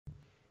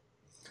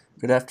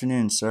Good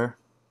afternoon, sir.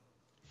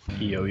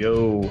 Yo,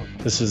 yo.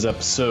 This is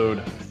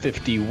episode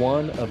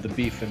 51 of the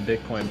Beef and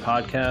Bitcoin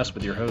podcast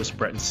with your host,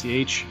 Brett and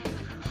CH.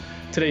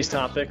 Today's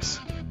topics.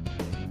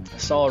 I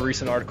saw a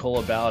recent article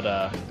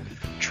about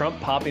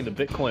Trump popping the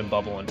Bitcoin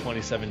bubble in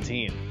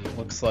 2017.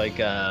 Looks like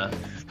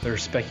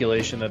there's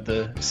speculation that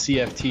the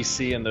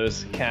CFTC and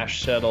those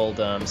cash-settled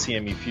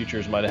CME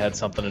futures might have had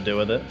something to do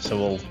with it. So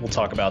we'll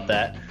talk about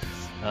that.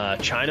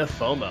 China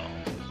FOMO.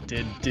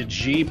 Did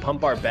Xi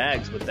pump our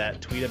bags with that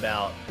tweet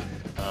about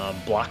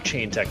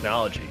blockchain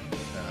technology?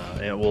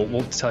 And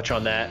we'll touch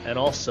on that. And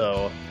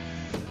also,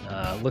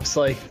 looks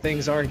like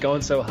things aren't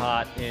going so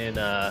hot in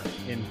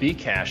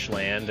Bcash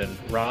land, and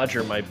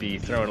Roger might be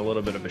throwing a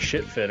little bit of a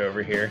shit fit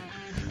over here.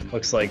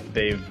 Looks like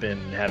they've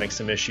been having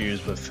some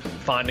issues with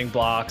finding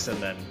blocks,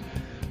 and then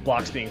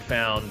blocks being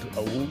found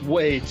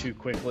way too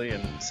quickly,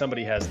 and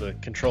somebody has the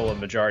control of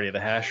the majority of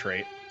the hash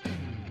rate.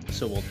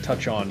 So we'll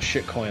touch on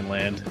shitcoin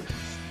land.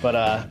 But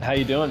how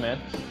you doing, man?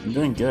 I'm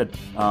doing good.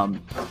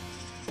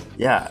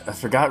 Yeah, I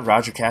forgot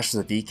Roger Cash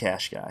was a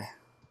Bcash guy.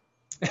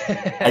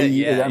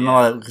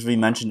 Because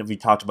we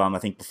talked about him, I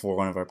think, before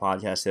one of our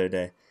podcasts the other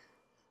day.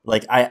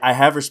 Like, I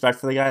have respect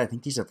for the guy. I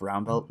think he's a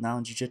brown belt now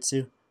in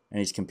jiu-jitsu, and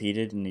he's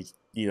competed, and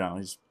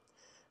he's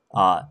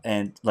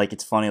and like,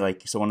 it's funny,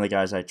 like, so one of the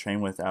guys I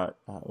train with out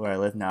where I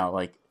live now,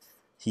 like,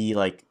 he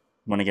like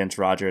went against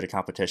Roger at a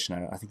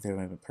competition. I think they were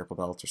having purple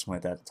belts or something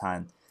like that at the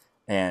time,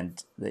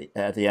 and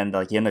at the end,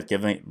 like,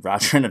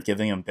 Roger ended up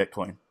giving him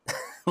Bitcoin.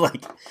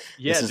 Like,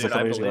 yeah, this is dude,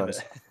 I believe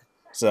it.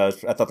 So I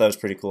thought that was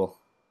pretty cool.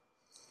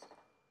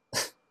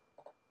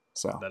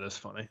 So that is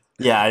funny.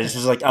 Yeah, I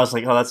was like, oh,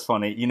 that's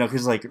funny,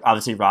 because like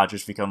obviously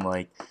Roger's become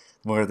like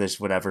more of this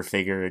whatever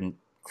figure in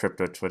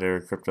crypto Twitter,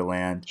 crypto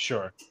land.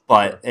 Sure.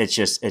 But it's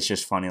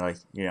just funny, like,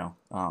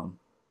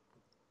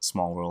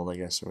 small world, I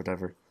guess, or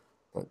whatever.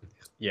 But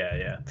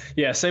yeah.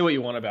 Say what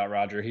you want about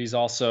Roger. He's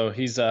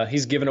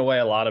given away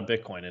a lot of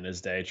Bitcoin in his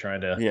day,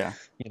 trying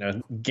to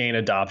gain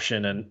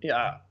adoption, and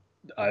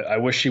I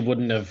wish he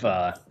wouldn't have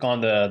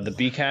gone the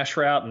Bcash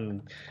route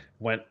and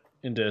went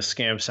into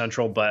Scam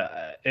Central,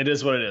 but it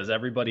is what it is.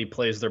 Everybody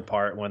plays their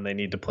part when they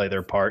need to play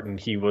their part, and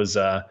he was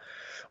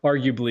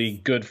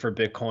arguably good for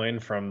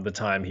Bitcoin from the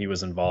time he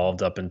was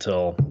involved up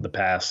until the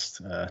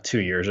past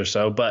 2 years or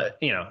so. But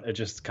it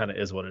just kind of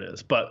is what it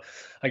is. But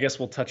I guess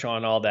we'll touch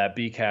on all that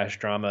Bcash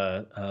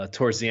drama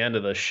towards the end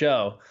of the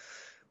show.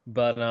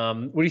 But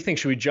what do you think?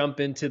 Should we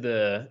jump into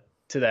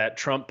that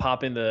Trump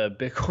popping the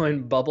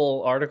Bitcoin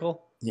bubble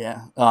article?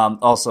 Yeah.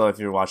 Also, if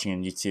you're watching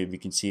on YouTube, you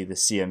can see the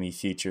CME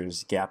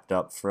futures gapped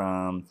up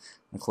from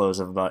a close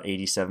of about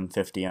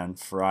 87.50 on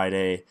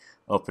Friday,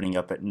 opening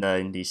up at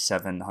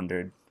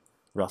 9,700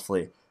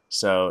 roughly.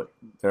 So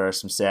there are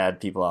some sad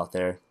people out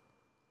there.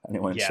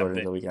 Anyone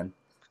shorted the weekend.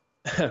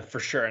 For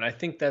sure. And I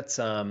think that's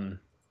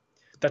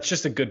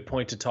just a good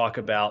point to talk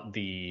about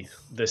the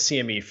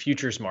CME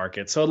futures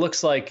market. So it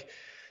looks like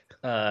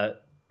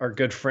our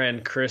good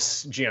friend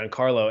Chris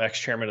Giancarlo,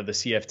 ex-chairman of the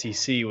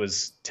CFTC,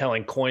 was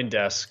telling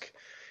CoinDesk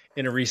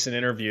in a recent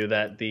interview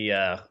that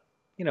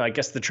I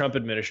guess the Trump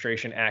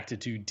administration acted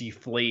to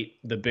deflate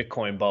the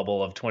Bitcoin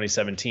bubble of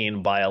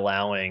 2017 by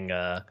allowing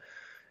the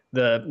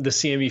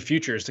CME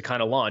futures to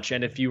kind of launch.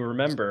 And if you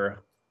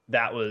remember,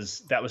 that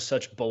was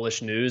such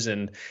bullish news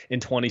in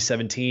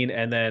 2017,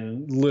 and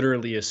then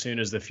literally as soon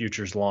as the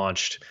futures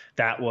launched,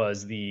 that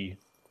was the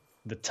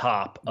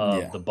top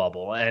of the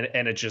bubble, and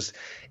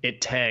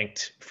it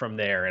tanked from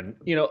there. And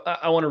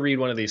I want to read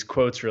one of these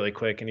quotes really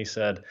quick. And he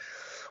said,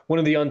 one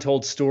of the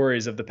untold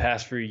stories of the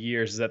past few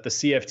years is that the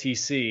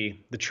CFTC,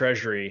 the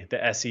Treasury,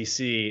 the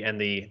SEC,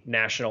 and the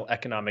National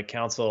Economic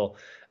Council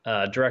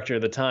director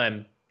at the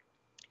time,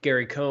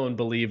 Gary Cohn,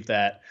 believed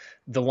that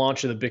the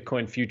launch of the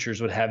Bitcoin futures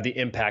would have the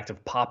impact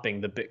of popping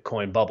the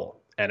Bitcoin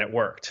bubble, and it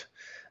worked.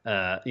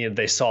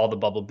 They saw the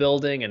bubble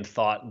building and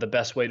thought the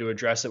best way to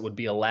address it would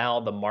be allow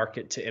the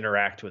market to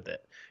interact with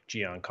it.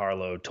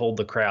 Giancarlo told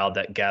the crowd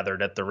that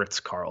gathered at the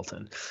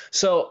Ritz-Carlton.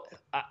 So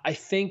I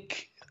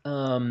think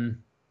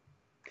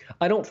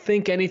I don't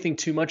think anything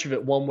too much of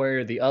it one way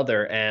or the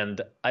other,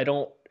 and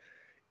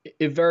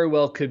it very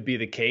well could be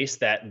the case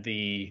that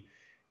the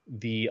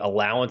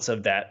allowance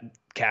of that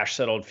cash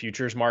settled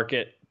futures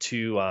market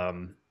to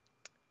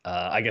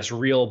I guess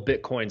real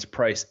Bitcoin's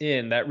price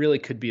in, that really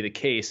could be the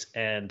case.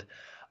 And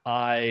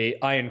I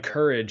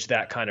encourage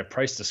that kind of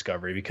price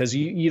discovery, because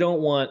you don't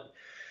want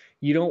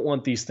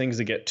these things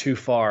to get too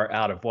far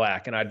out of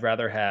whack. And I'd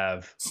rather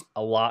have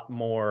a lot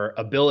more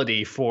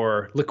ability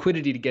for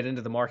liquidity to get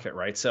into the market,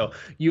 right? So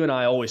you and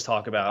I always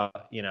talk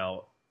about,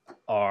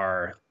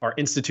 our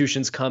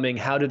institutions coming,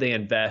 how do they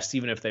invest,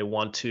 even if they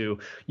want to.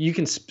 You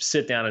can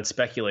sit down and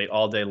speculate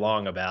all day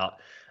long about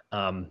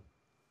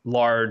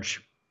large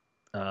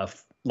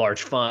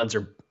funds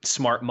or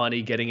smart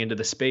money getting into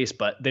the space,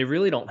 but they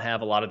really don't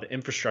have a lot of the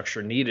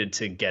infrastructure needed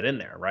to get in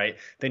there, right?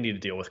 They need to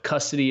deal with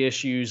custody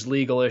issues,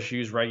 legal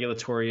issues,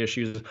 regulatory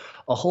issues,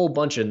 a whole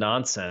bunch of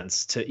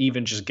nonsense to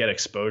even just get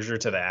exposure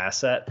to the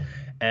asset.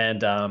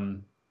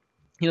 And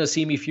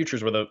CME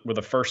futures were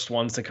the first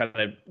ones to kind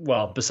of,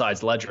 well,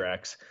 besides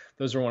LedgerX,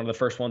 those were one of the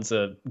first ones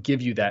to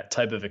give you that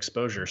type of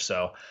exposure.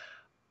 So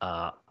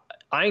uh,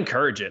 I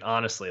encourage it,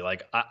 honestly.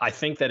 Like I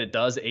think that it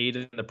does aid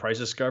in the price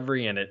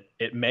discovery, and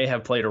it may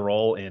have played a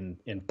role in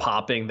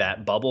popping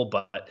that bubble.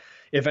 But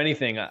if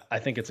anything, I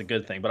think it's a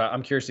good thing. But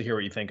I'm curious to hear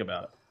what you think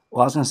about it.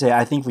 Well, I was going to say,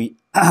 I think we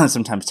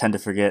sometimes tend to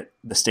forget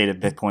the state of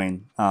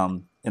Bitcoin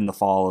in the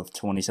fall of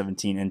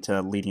 2017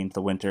 into leading into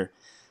the winter.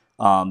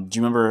 Do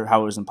you remember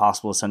how it was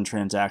impossible to send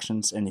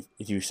transactions, and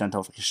if you sent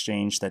off an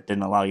exchange that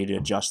didn't allow you to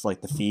adjust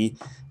like the fee,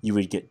 you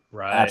would get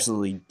Right.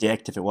 absolutely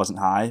dicked if it wasn't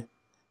high.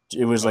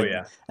 It was Oh like,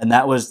 yeah. and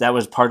that was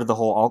part of the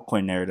whole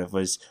altcoin narrative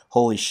was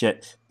holy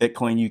shit,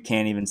 Bitcoin you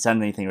can't even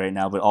send anything right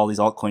now, but all these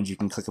altcoins you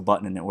can click a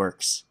button and it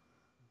works.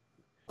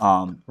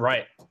 Um,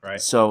 Right.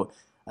 Right. so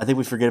I think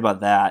we forget about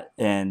that,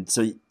 and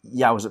so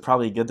yeah, was it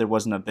probably good there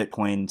wasn't a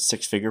Bitcoin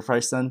six-figure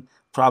price then?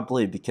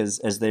 Probably because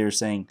as they were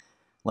saying,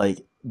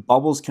 like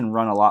bubbles can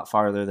run a lot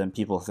farther than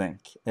people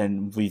think,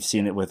 and we've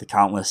seen it with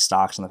countless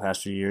stocks in the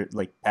past few years.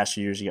 Like past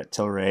few years, you got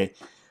Tilray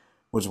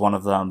was one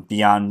of them.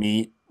 Beyond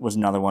Meat was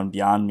another one.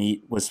 Beyond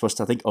Meat was supposed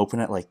to I think open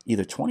at like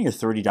either $20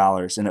 or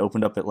 $30, and it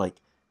opened up at like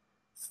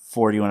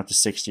 40, went up to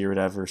 60 or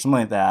whatever,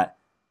 something like that,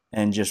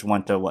 and just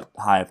went to what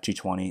high of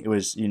 220. It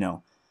was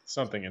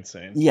Something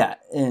insane. yeah,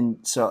 and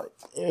so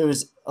it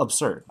was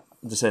absurd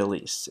to say the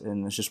least,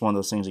 and it's just one of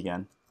those things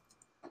again.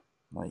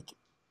 Like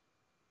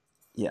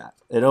yeah,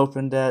 it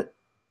opened at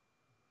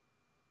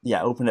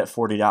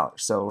 $40,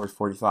 so or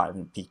 45,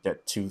 and peaked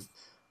at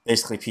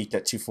basically peaked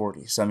at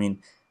 240. So I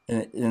mean,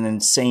 an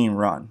insane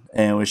run,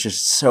 and it was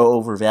just so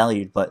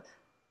overvalued, but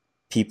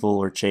people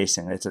were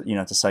chasing. It's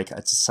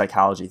a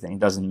psychology thing. It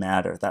doesn't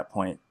matter at that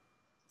point.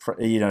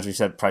 As we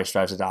said, price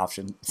drives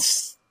adoption.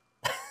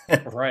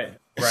 Right.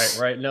 Right.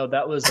 Right. No,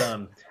 that was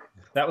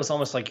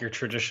almost like your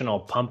traditional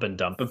pump and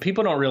dump, but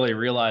people don't really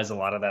realize a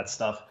lot of that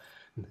stuff.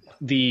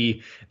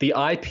 The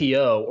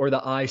IPO or the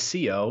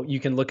ICO, you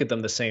can look at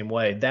them the same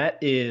way. That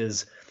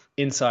is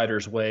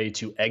insiders' way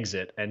to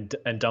exit and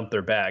dump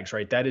their bags,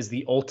 right? That is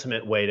the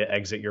ultimate way to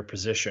exit your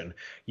position.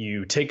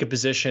 You take a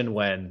position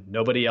when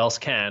nobody else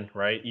can,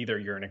 right? Either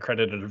you're an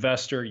accredited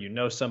investor, you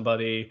know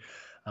somebody,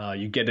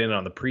 you get in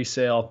on the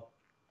pre-sale.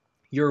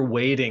 You're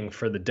waiting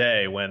for the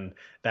day when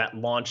that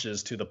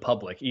launches to the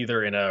public,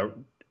 either in a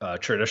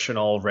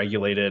traditional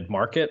regulated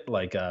market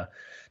like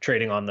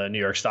trading on the New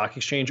York Stock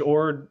Exchange,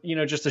 or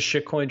just a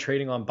shitcoin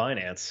trading on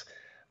Binance.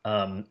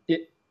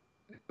 It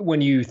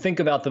When you think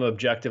about them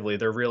objectively,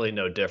 they're really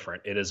no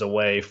different. It is a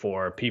way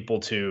for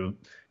people to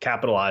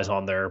capitalize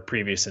on their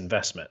previous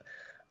investment.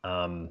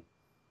 Um,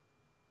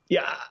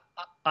 yeah,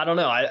 I don't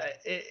know.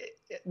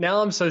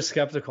 Now I'm so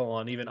skeptical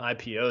on even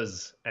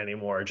IPOs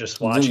anymore. Just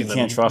You watching them,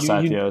 can't trust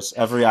IPOs.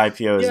 Every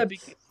IPO has yeah,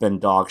 been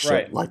dog shit.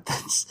 right, Like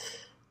that's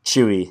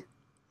Chewy,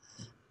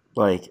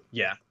 like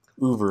yeah,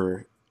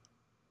 Uber,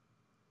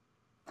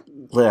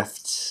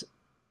 Lyft,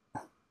 yeah.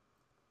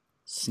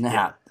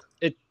 Snap.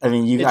 It I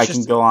mean, it's I can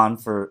just go on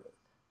for.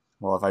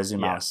 Well, if I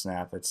zoom out yeah, of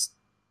Snap, it's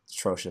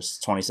atrocious.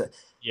 27.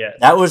 yeah,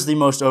 That was the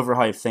most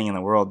overhyped thing in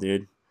the world,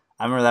 dude.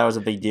 I remember that was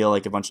a big deal.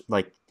 Like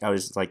I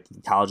was like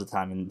in college at the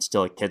time, and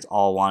still like kids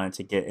all wanted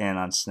to get in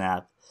on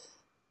Snap.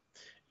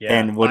 yeah.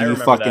 And what I do you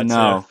remember fucking that too.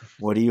 know?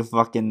 What do you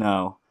fucking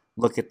know?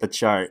 Look at the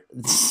chart,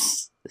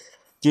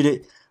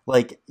 dude.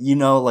 Like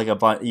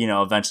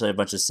eventually a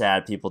bunch of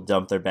sad people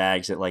dump their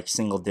bags at like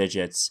single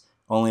digits,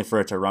 only for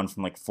it to run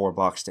from like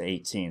 $4 to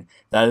 18.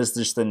 That is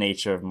just the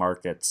nature of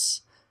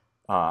markets.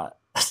 Uh,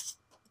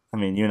 I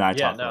mean, you and I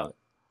Yeah, talk about no. it.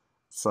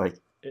 It's like,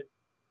 It,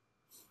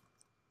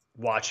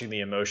 Watching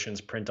the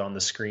emotions print on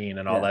the screen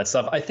and all yeah, that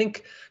stuff. I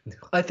think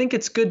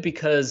it's good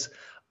because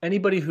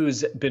anybody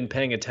who's been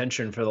paying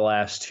attention for the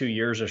last 2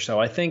 years or so,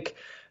 I think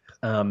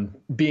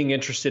being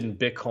interested in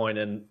Bitcoin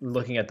and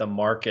looking at the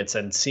markets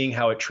and seeing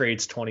how it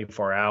trades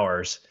 24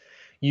 hours,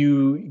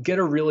 you get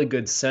a really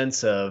good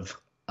sense of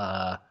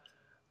uh,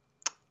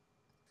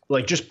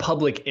 like just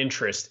public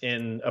interest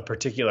in a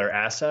particular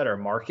asset or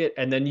market,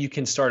 and then you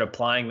can start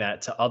applying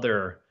that to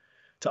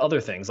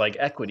other things like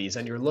equities,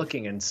 and you're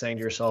looking and saying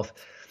to yourself,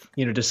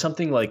 does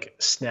something like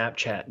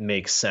Snapchat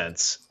make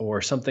sense,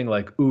 or something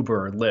like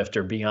Uber or Lyft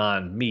or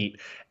Beyond Meat,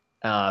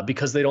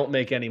 because they don't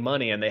make any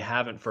money and they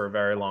haven't for a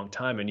very long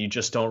time, and you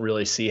just don't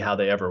really see how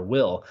they ever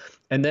will.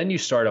 And then you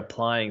start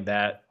applying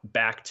that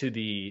back to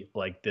the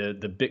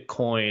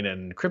Bitcoin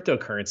and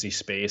cryptocurrency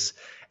space,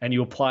 and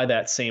you apply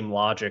that same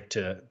logic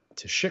to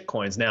shit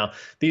coins. Now,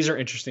 these are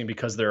interesting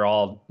because they're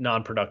all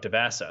non-productive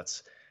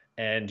assets,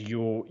 and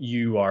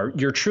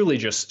you're truly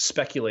just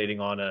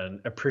speculating on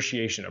an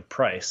appreciation of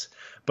price.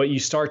 But you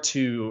start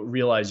to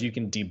realize you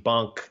can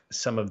debunk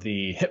some of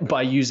the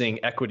by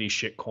using equity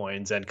shit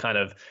coins and kind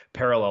of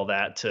parallel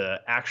that to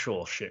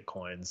actual shit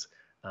coins.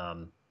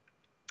 Um,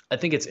 I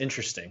think it's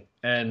interesting,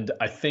 and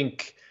I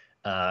think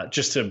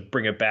just to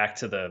bring it back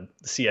to the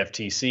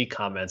CFTC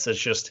comments,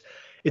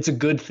 it's a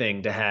good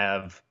thing to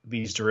have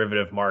these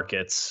derivative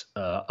markets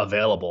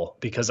available,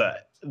 because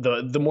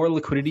the more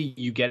liquidity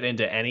you get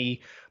into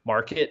any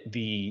market,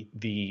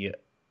 the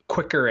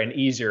quicker and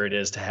easier it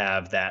is to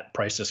have that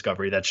price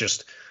discovery that's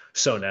just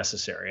so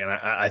necessary. And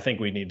I think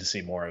we need to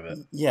see more of it.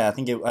 Yeah, I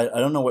think I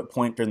don't know what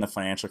point during the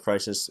financial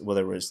crisis,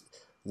 whether it was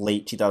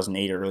late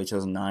 2008 or early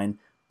 2009,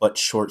 but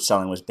short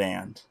selling was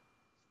banned,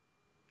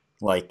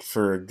 like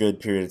for a good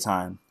period of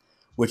time,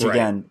 which Right.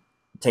 again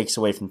takes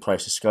away from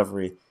price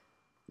discovery,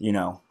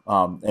 and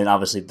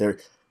obviously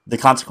the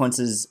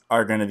consequences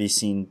are going to be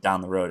seen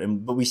down the road,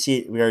 but we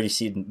already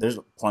see it. There's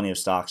plenty of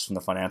stocks from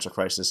the financial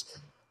crisis,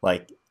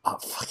 like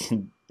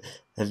fucking.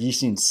 Have you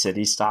seen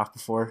City stock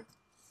before?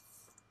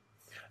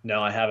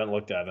 No, I haven't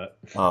looked at it.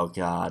 Oh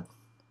God,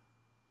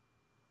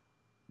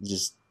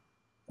 just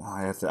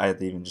I have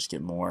to even just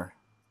get more.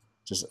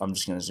 I'm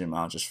just gonna zoom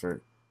out just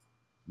for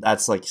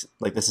that's like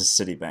this is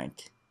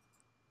Citibank.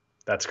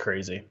 That's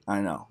crazy.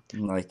 I know.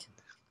 Like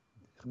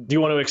Do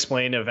you want to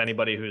explain if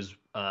anybody who's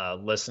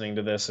listening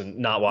to this and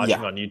not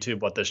watching yeah, on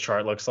YouTube what this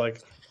chart looks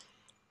like?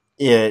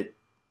 it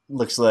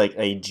looks like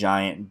a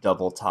giant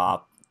double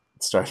top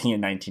starting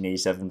in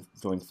 1987,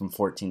 going from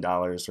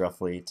 $14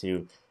 roughly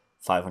to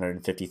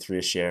 553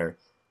 a share,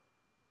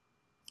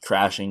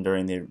 crashing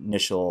during the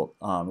initial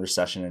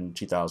recession in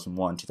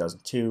 2001,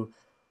 2002,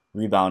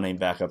 rebounding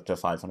back up to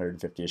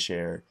 550 a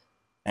share,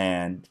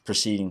 and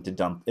proceeding to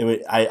dump.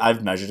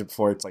 I've measured it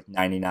before. It's like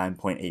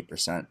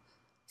 99.8%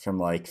 from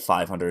like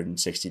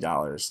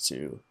 $560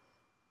 to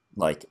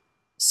like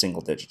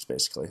single digits,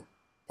 basically,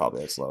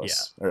 probably as low Yeah.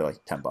 as or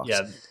like $10.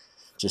 Yeah,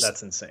 Just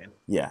that's insane.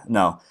 yeah,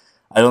 no,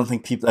 I don't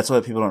think people. That's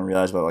what people don't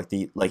realize about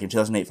like in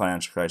 2008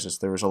 financial crisis.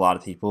 There was a lot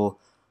of people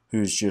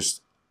who's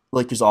just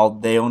like because all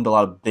they owned a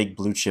lot of big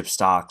blue chip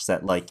stocks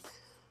that like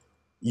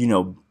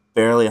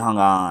barely hung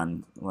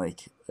on.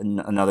 Like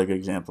another good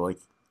example, like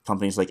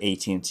companies like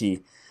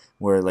AT&T,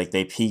 where like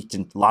they peaked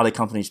and a lot of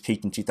companies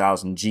peaked in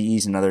 2000.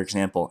 GE's another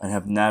example, and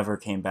have never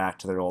came back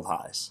to their old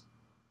highs.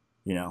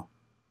 You know,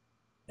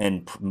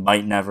 and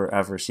might never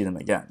ever see them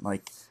again.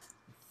 Like,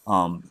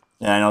 and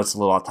I know it's a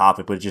little off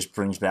topic, but it just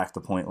brings back the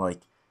point.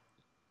 Like,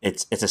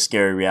 it's a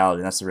scary reality.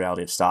 And that's the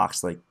reality of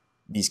stocks. Like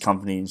these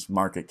companies'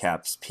 market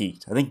caps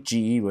peaked. I think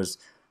GE was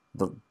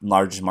the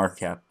largest market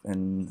cap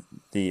in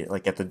the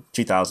like at the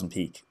 2000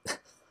 peak.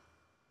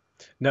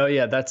 No,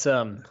 yeah, that's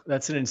an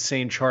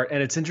insane chart,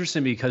 and it's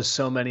interesting because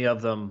so many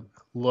of them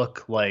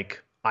look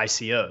like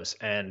ICOs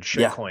and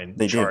Yeah, shitcoin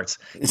they do. charts.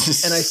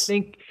 It's And I just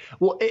think,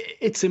 well,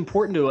 it's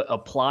important to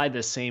apply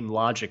the same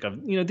logic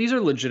of, these are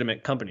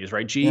legitimate companies,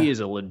 right? GE yeah, is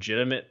a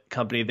legitimate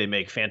company. They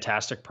make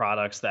fantastic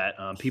products that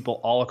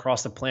people all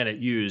across the planet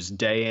use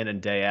day in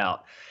and day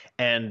out.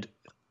 And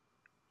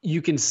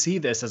you can see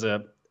this is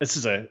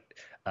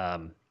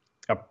um,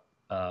 a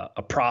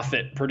a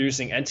profit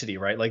producing entity,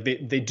 right? Like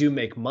they do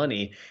make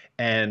money,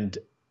 and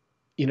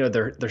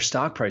their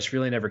stock price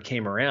really never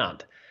came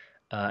around,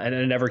 and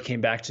it never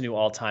came back to new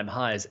all time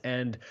highs.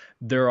 And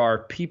there are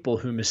people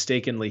who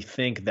mistakenly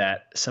think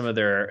that some of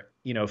their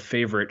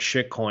favorite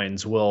shit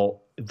coins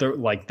will they're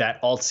like that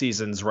alt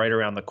season's right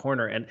around the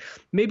corner, and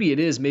maybe it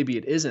is, maybe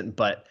it isn't,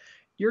 but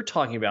you're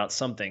talking about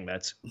something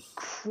that's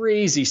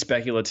crazy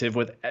speculative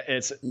with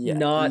it's yeah,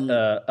 not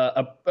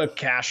a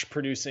cash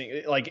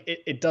producing, like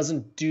it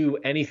doesn't do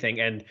anything,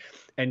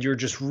 and you're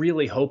just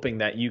really hoping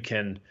that you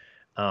can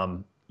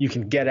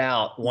get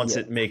out once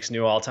yeah, it makes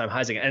new all-time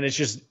highs again,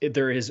 and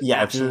there is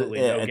yeah. absolutely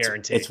no It's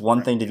guarantee.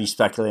 one thing to be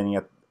speculating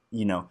at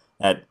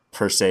at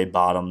per se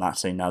bottom. Not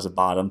saying now's a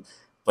bottom,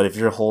 but if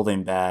you're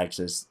holding bags,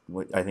 as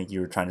what I think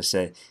you were trying to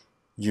say,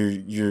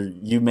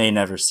 you may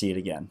never see it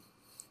again.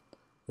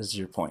 This is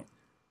your point.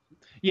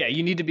 Yeah,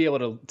 you need to be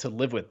able to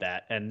live with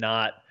that and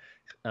not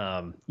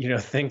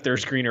think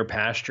there's greener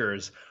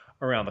pastures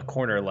around the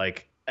corner.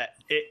 Like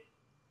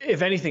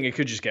if anything, it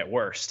could just get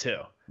worse too.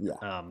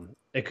 Yeah,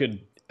 It could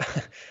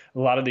a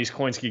lot of these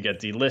coins could get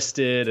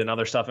delisted and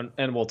other stuff,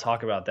 and we'll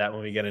talk about that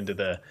when we get into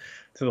the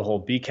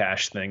whole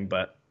Bcash thing.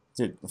 But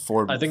dude,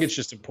 I think it's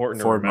just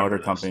important to Ford Motor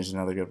remember Company this. is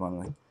another good one.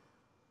 Like,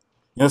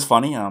 it's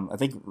funny. I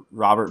think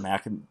Robert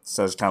McNamara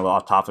says kind of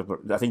off topic,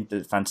 but I think the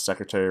Defense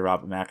Secretary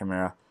Robert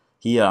McNamara,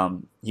 he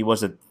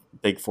was a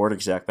big Ford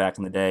exec back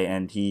in the day,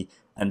 and he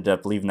ended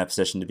up leaving that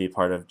position to be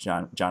part of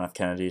John F.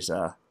 Kennedy's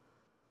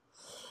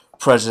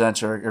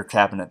presidential or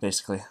cabinet,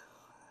 basically,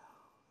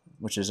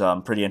 which is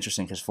pretty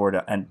interesting because Ford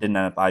didn't end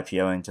up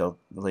IPOing until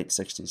the late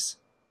 '60s.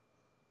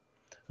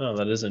 Oh,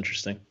 that is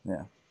interesting.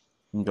 Yeah,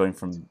 and going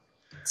from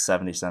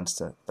 70 cents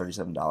to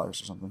 $37 or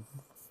something.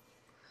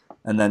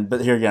 And then,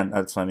 but here again,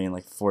 that's what I mean.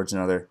 Like Ford's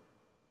another.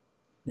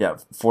 Yeah,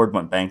 Ford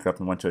went bankrupt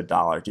and went to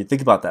 $1. Dude,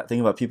 think about that. Think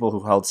about people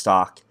who held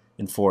stock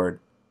in Ford.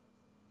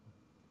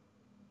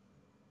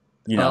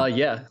 Yeah.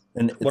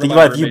 And One of think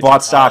my about if you roommates in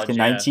bought stock college, in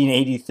yeah.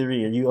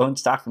 1983 or you owned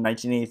stock from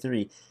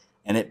 1983,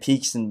 and it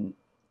peaks in,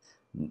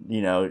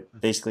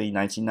 basically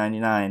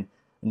 1999,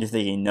 and you're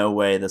thinking, no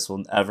way, this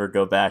will ever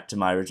go back to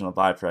my original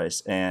buy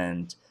price.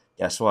 And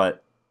guess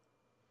what?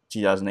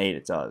 2008,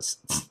 it does.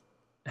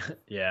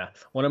 Yeah.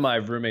 One of my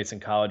roommates in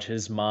college,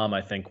 his mom,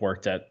 I think,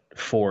 worked at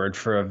Ford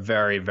for a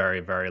very, very,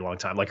 very long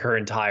time, like her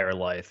entire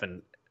life.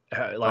 And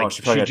Oh, like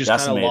she probably she got just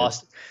kind of decimated.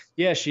 lost.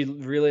 Yeah, she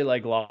really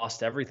like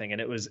lost everything, and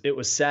it was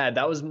sad.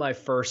 That was my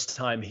first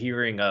time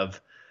hearing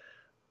of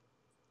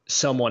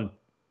someone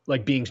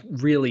like being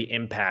really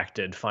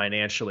impacted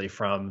financially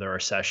from the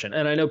recession.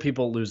 And I know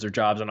people lose their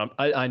jobs, and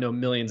I know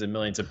millions and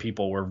millions of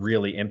people were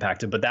really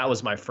impacted. But that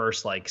was my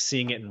first like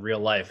seeing it in real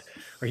life,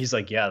 where he's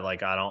like, yeah,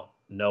 like I don't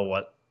know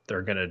what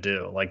they're gonna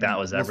do. Like that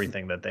was Well,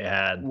 everything that they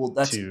had well, to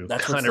that's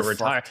what's kind the of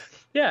retire. fuck.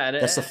 Yeah, and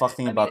That's the fuck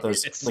thing I mean about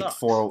those it like sucks.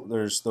 four.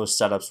 There's those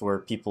setups where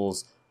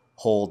people's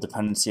whole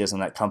dependency is on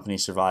that company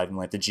surviving,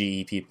 like the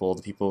GE people,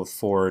 the people with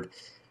Ford,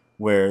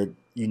 where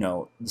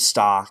the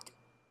stock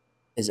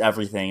is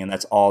everything, and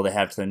that's all they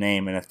have to their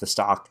name. And if the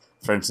stock,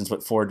 for instance,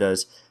 what Ford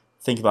does,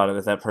 think about it.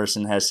 If that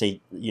person has, say,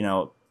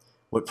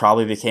 what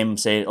probably became,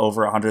 say,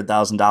 over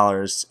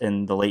 $100,000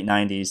 in the late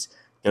 '90s,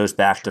 goes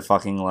back to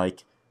fucking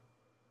like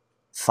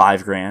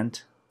 5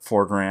 grand,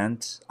 4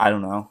 grand. I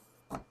don't know.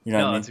 You know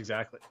what I No, mean? that's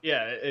exactly.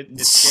 Yeah,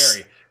 it's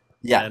scary,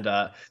 Yeah.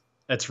 and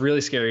it's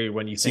really scary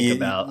when you So think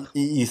about.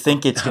 you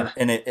think it's gonna,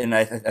 and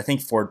I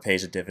think Ford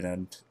pays a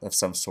dividend of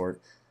some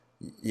sort.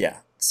 Yeah,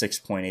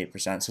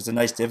 6.8%. So it's a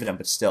nice dividend,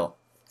 but still,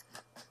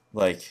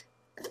 like,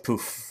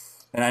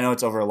 poof. And I know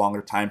it's over a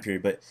longer time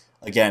period, but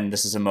again,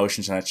 this is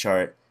emotions on a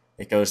chart.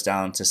 It goes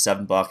down to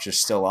 $7. You're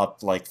still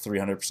up like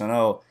 300%.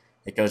 Oh,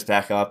 it goes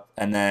back up,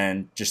 and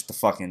then just the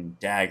fucking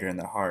dagger in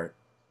the heart,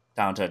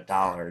 down to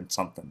 $1 and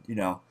something.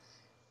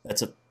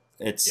 That's a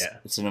Yeah.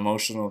 it's an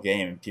emotional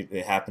game.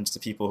 It happens to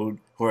people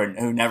who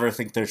never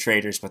think they're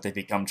traders, but they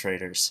become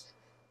traders.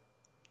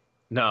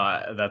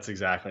 No, that's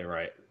exactly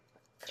right.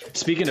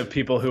 Speaking of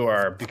people who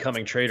are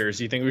becoming traders,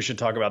 do you think we should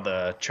talk about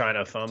the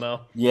China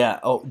FOMO? Yeah.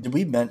 Oh,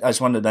 I just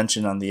wanted to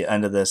mention on the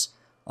end of this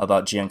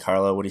about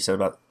Giancarlo what he said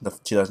about the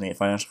 2008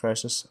 financial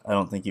crisis. I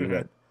don't think you Hmm.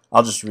 read.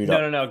 I'll just read No,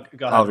 up. no, no.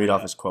 Go ahead I'll and read read off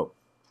it. his quote.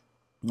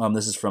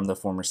 This is from the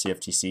former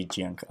CFTC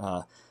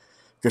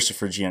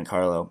Christopher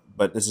Giancarlo,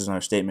 but this is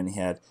another statement he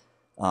had.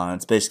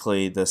 It's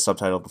basically the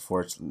subtitle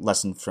before it's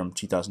lesson from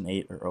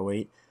 2008 or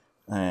 '08,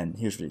 and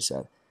here's what he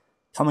said.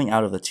 Coming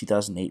out of the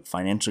 2008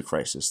 financial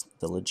crisis,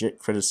 the legit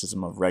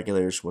criticism of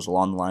regulators was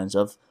along the lines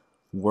of,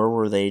 where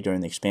were they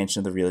during the expansion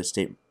of the real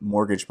estate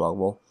mortgage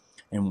bubble,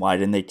 and why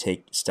didn't they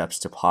take steps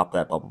to pop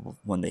that bubble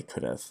when they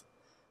could have?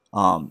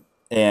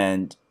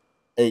 And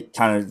it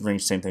kind of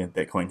rings the same thing with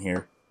Bitcoin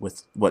here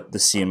with what the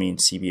CME and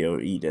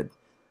CBOE did.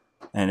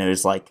 And it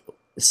was like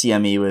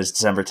CME was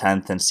December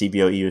 10th and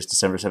CBOE was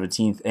December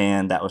 17th,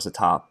 and that was the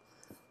top.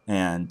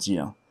 And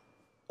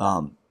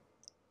um,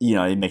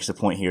 it makes the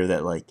point here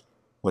that like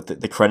what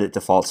the credit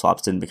default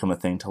swaps didn't become a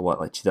thing till what,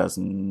 like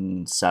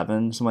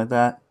 2007, something like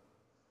that.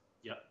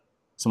 Yeah.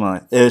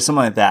 It was something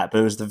like that, but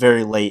it was the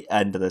very late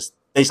end of this,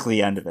 basically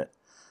the end of it,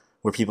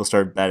 where people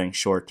started betting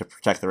short to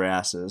protect their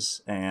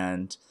asses,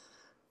 and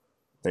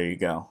there you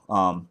go.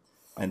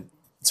 And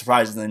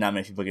surprisingly, not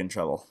many people get in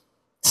trouble.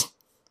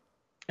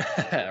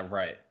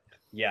 Right.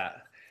 Yeah.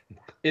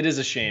 It is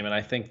a shame, and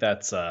I think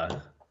that's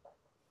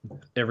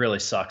it really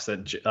sucks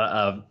that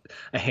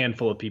a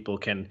handful of people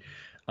can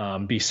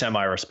be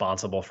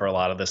semi-responsible for a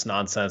lot of this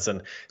nonsense.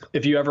 And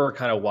if you ever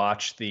kind of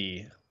watch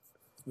the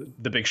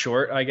Big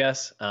Short, I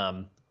guess,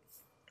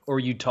 or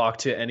you talk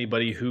to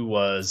anybody who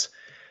was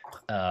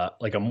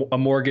like a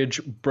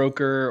mortgage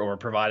broker or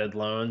provided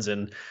loans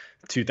in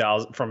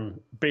 2000 from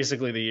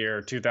basically the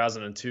year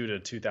 2002 to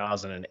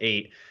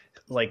 2008,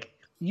 like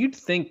you'd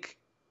think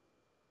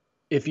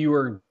if you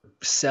were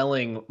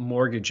selling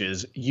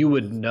mortgages, you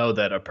would know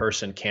that a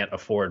person can't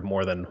afford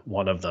more than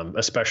one of them,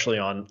 especially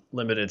on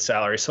limited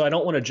salary. So I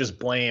don't want to just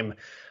blame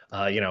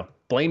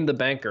the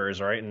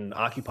bankers, right? And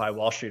Occupy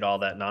Wall Street, all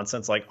that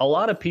nonsense. Like a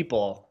lot of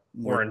people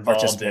We're were involved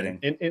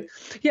participating.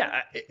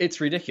 yeah, it's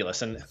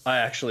ridiculous. And I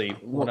actually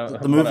Well,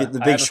 the movie, The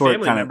I Big have a Short,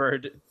 family kind of.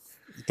 member.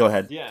 Go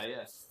ahead. Yeah,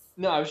 yeah.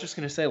 No, I was just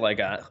gonna say, like,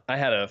 I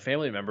had a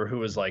family member who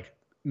was like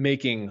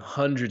making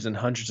hundreds and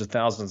hundreds of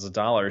thousands of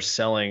dollars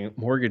selling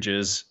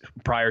mortgages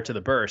prior to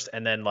the burst,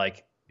 and then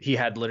like he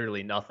had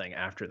literally nothing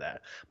after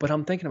that. But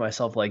I'm thinking to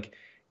myself, like,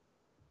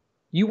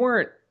 you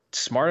weren't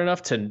smart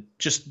enough to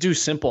just do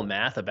simple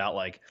math about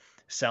like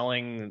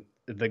selling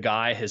the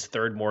guy his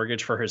third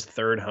mortgage for his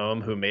third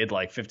home who made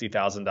like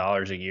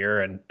 $50,000 a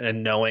year,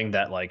 and knowing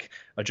that like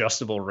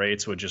adjustable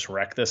rates would just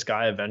wreck this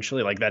guy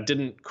eventually. Like that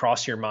didn't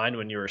cross your mind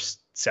when you were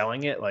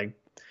selling it. Like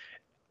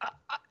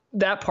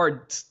that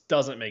part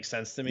doesn't make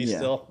sense to me Yeah.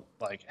 still.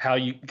 Like how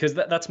you, because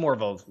that's more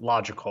of a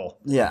logical.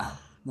 Yeah.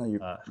 No,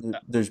 Uh,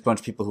 there's a bunch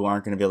of people who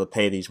aren't going to be able to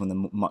pay these when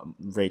the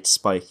rates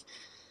spike.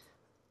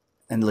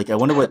 And like, I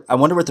wonder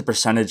what the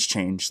percentage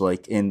changed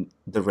like in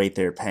the rate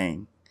they're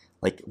paying.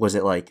 Like, was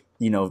it like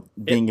being was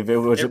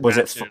it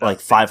ratcheted like up big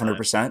time.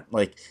 500%?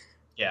 Like,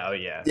 Yeah. Oh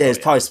yeah. yeah, Oh it's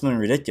yeah. probably something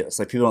ridiculous.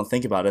 Like people don't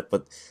think about it,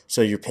 but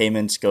so your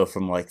payments go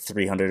from like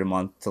 300 a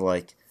month to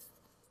like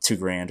 2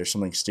 grand or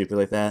something stupid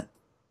like that.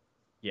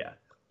 Yeah.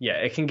 Yeah.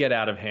 It can get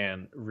out of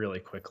hand really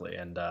quickly,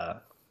 and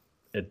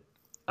it.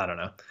 I don't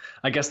know.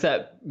 I guess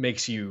that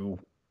makes you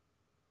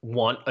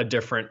want a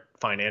different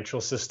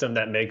financial system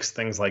that makes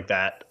things like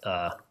that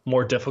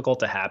more difficult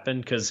to happen,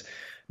 because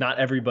not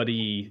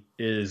everybody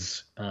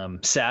is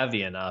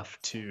savvy enough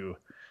to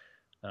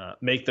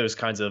make those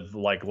kinds of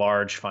like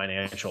large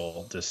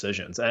financial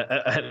decisions.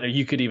 And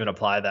you could even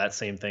apply that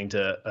same thing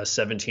to a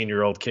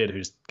 17-year-old kid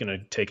who's going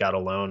to take out a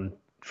loan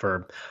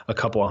for a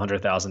couple of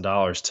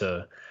 $100,000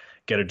 to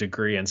get a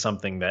degree in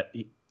something that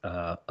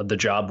the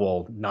job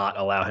will not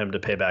allow him to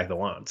pay back the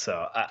loan.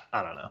 So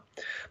I don't know,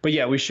 but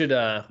yeah, we should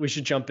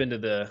jump into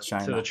to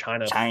the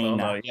China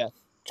FOMO. Yeah,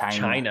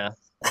 China.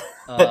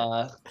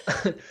 Uh,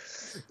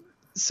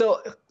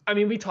 so I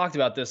mean, we talked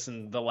about this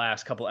in the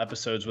last couple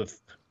episodes with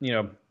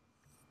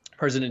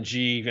President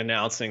Xi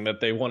announcing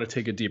that they want to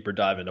take a deeper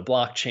dive into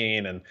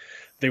blockchain and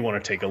they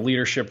want to take a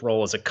leadership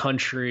role as a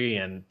country.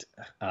 And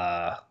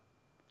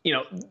you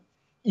know,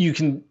 you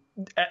can,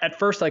 at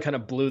first I kind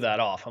of blew that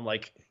off. I'm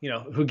like,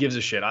 who gives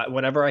a shit?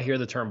 Whenever I hear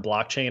the term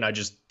blockchain, I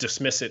just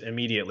dismiss it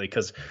immediately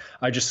because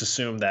I just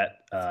assume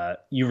that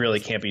you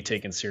really can't be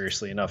taken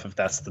seriously enough if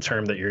that's the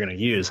term that you're going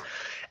to use.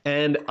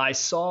 And I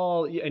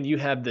saw, and you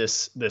have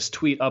this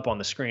tweet up on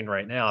the screen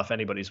right now if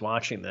anybody's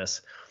watching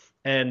this.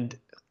 And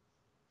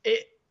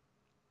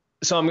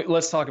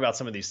let's talk about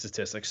some of these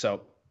statistics.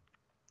 So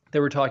they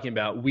were talking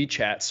about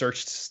WeChat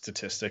search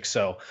statistics.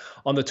 So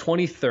on the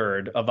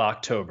 23rd of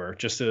October,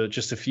 just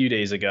a few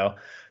days ago,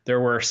 there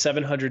were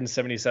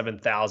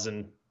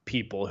 777,000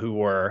 people who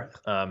were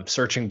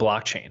searching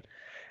blockchain.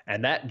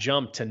 And that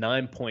jumped to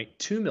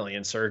 9.2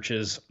 million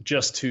searches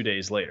just 2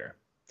 days later.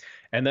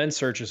 And then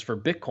searches for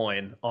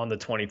Bitcoin on the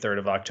 23rd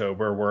of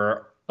October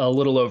were a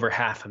little over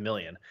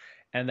 500,000.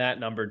 And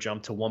that number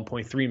jumped to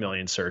 1.3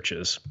 million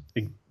searches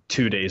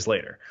 2 days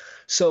later.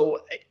 So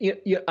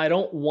I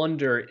don't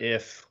wonder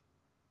if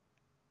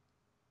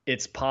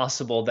it's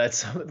possible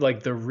that's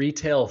like the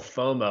retail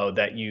FOMO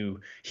that you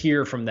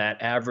hear from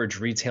that average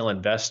retail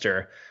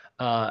investor,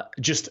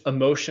 just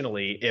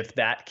emotionally, if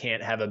that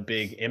can't have a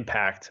big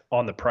impact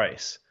on the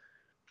price.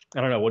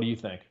 I don't know. What do you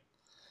think?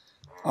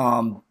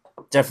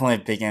 Definitely a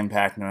big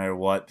impact no matter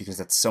what, because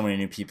that's so many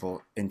new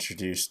people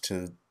introduced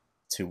to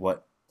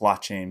what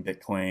blockchain,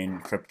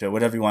 Bitcoin, crypto,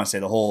 whatever you want to say,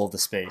 the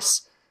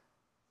space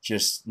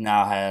just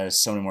now has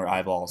so many more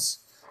eyeballs.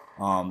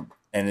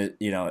 And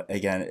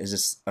again, is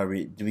this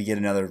do we get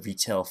another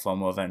retail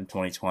FOMO event in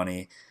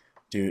 2020?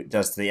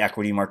 Does the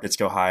equity markets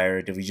go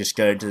higher? Do we just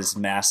go into this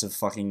massive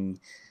fucking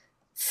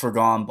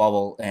forgone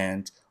bubble,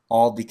 and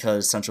all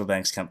because central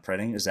banks kept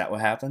printing? Is that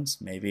what happens?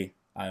 Maybe.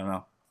 I don't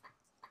know.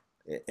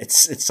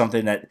 It's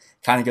something that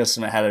kind of goes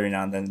through my head every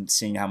now and then,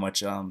 seeing how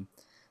much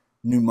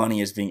new money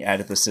is being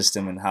added to the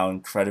system and how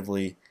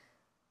incredibly,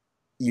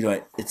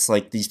 it's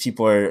like these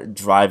people are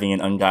driving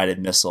an unguided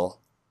missile,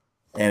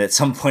 and at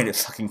some point it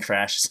fucking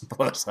crashes and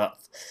blows up.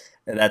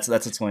 And that's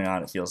what's going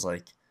on, it feels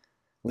like.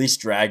 At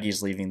least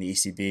Draghi's leaving the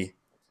ECB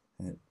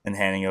and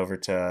handing over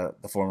to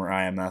the former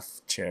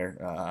IMF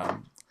chair,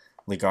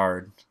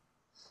 Lagarde.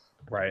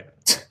 Right.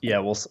 Yeah,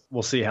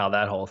 we'll see how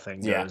that whole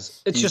thing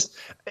goes. It's just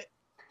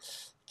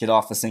get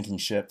off the sinking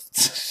ship.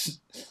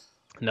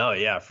 No,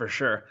 yeah, for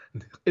sure.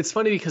 It's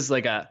funny because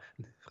like I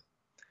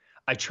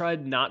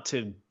tried not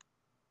to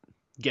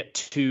get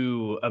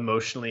too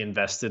emotionally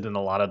invested in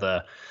a lot of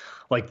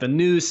the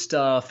news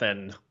stuff,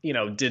 and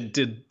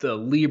did the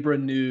Libra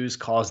news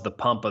cause the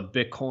pump of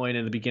Bitcoin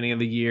in the beginning of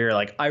the year?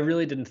 Like, I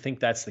really didn't think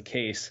that's the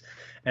case.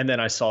 And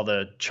then I saw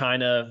the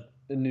China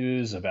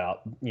news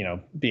about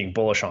being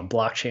bullish on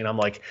blockchain. I'm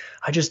like,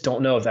 I just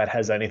don't know if that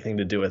has anything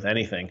to do with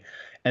anything.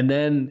 And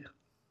then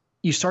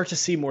you start to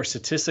see more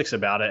statistics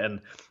about it,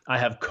 and I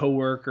have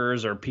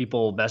coworkers or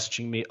people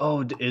messaging me,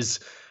 oh,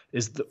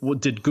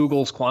 did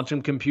Google's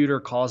quantum computer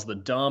cause the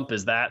dump?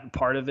 Is that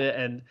part of it?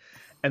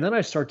 And then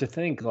I start to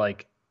think,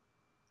 like,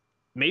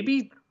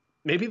 maybe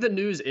the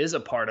news is a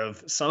part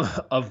of some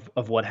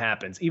of what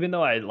happens, even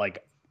though I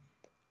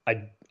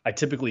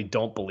typically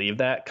don't believe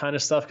that kind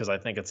of stuff because I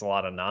think it's a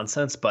lot of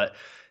nonsense. But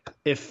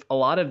if a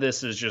lot of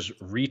this is just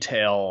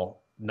retail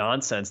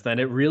nonsense, then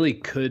it really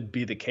could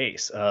be the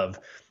case of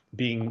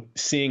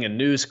seeing a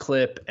news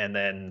clip and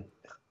then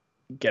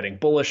getting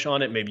bullish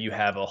on it. Maybe you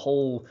have a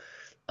whole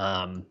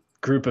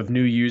group of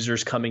new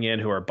users coming in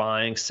who are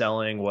buying,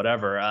 selling,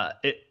 whatever.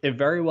 It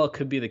very well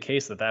could be the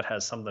case that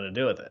has something to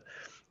do with it.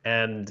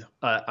 And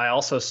I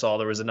also saw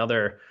there was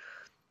another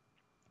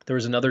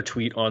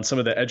tweet on some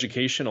of the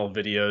educational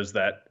videos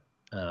that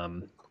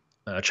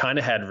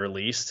China had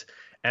released,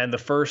 and the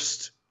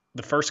first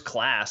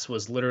class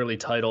was literally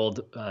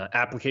titled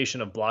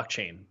Application of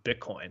Blockchain,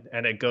 Bitcoin.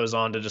 And it goes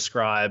on to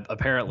describe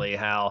apparently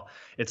how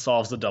it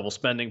solves the double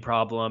spending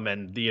problem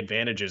and the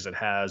advantages it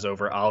has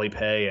over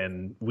Alipay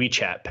and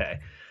WeChat Pay.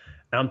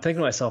 And I'm thinking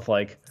to myself,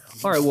 like,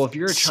 all right, well, if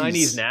you're a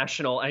Chinese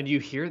national and you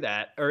hear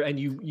that, and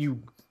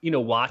you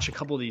watch a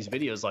couple of these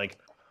videos, like,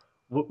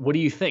 what do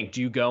you think?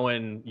 Do you go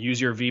and use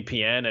your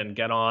VPN and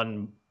get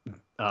on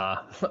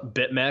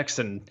BitMEX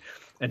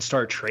and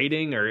start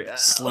trading, or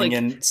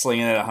slinging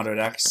at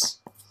 100x?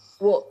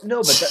 Well, no,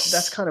 but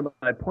that's kind of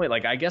my point.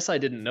 Like, I guess I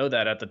didn't know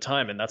that at the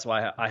time, and that's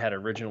why I had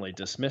originally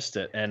dismissed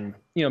it. And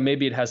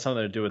maybe it has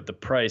something to do with the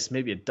price,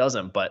 maybe it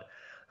doesn't, but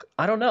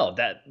I don't know.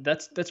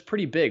 That's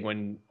pretty big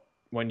when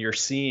when you're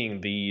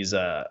seeing these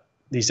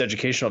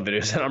educational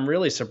videos, and I'm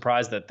really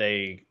surprised that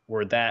they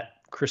were that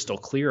crystal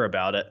clear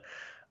about it.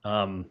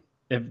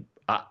 If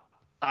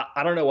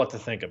I don't know what to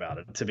think about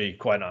it, to be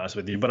quite honest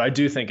with you, but I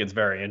do think it's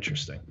very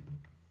interesting.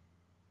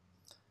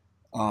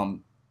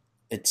 Um,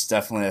 it's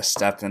definitely a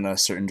step in a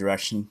certain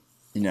direction.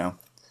 You know,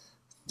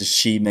 does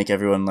she make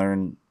everyone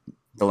learn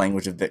the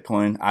language of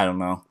Bitcoin? I don't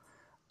know.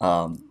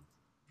 Um,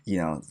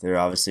 they're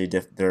obviously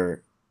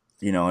they're,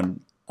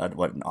 an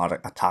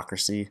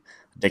autocracy,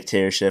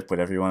 dictatorship,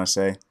 whatever you want to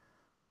say.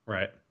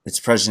 Right. It's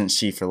President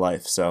Xi for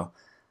life. So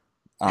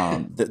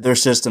their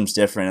system's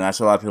different, and that's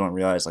what a lot of people don't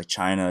realize. Like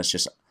China is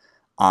just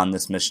on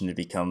this mission to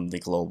become the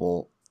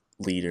global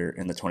leader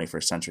in the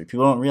 21st century.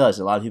 People don't realize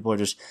a lot of people are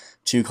just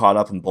too caught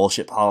up in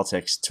bullshit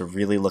politics to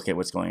really look at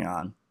what's going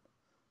on.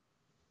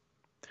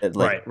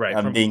 Right.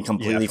 I'm being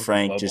completely From a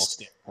frank. global Just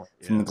standpoint,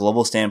 from a yeah.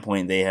 global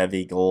standpoint, they have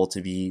a goal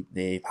to be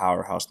the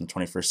powerhouse in the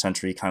 21st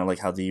century, kind of like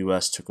how the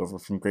U.S. took over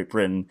from Great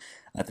Britain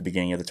at the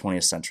beginning of the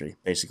 20th century,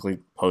 basically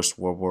post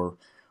World War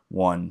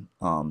One.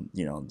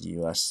 The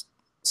U.S.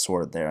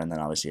 sorted there, and then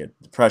obviously had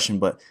depression,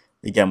 but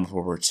again with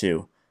World War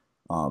Two,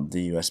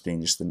 the U.S. being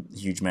just the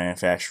huge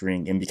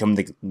manufacturing and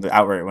becoming the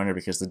outright winner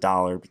because the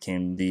dollar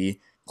became the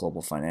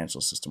global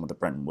financial system with the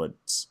Bretton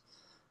Woods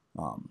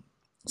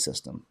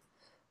system.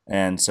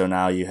 And so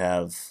now you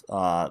have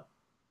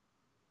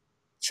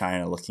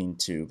China looking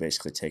to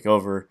basically take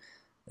over.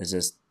 Is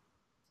this,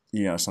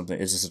 something?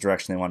 Is this a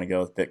direction they want to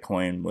go with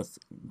Bitcoin, with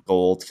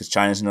gold? Because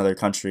China's another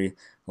country,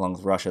 along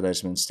with Russia,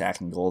 that's been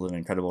stacking gold at an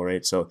incredible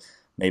rate. So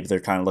maybe they're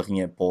kind of looking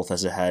at both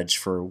as a hedge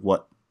for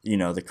what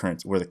where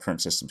the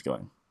current system's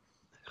going.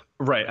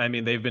 Right. I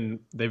mean, they've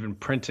been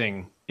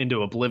printing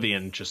into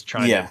oblivion, just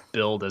trying to Yeah,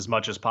 build as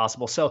much as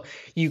possible. So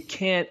you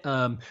can't.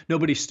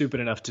 Nobody's stupid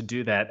enough to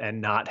do that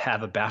and not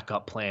have a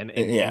backup plan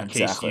yeah, in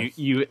case exactly.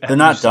 you They're you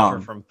not suffer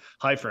dumb. from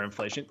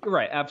hyperinflation.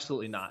 Right.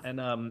 Absolutely not. And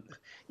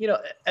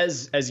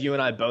as you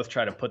and I both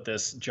try to put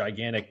this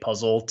gigantic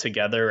puzzle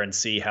together and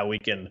see how we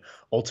can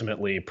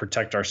ultimately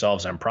protect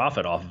ourselves and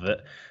profit off of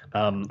it,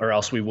 or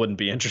else we wouldn't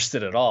be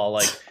interested at all.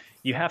 Like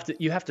you have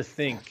to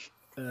think.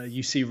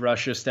 You see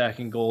Russia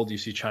stacking gold, you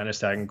see China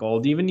stacking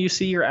gold, even you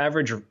see your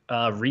average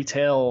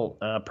retail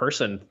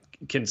person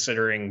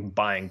considering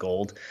buying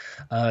gold.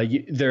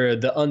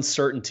 The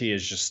uncertainty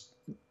is just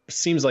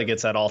seems like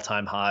it's at all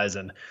time highs,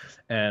 and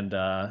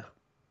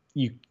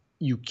you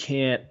you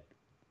can't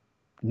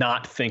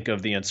not think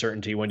of the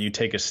uncertainty when you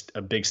take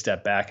a big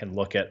step back and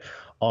look at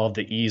all of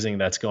the easing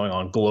that's going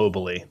on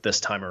globally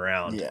this time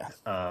around. Yeah,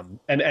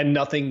 And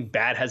nothing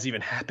bad has even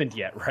happened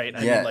yet, right? I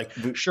mean, yeah, like,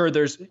 sure,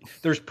 there's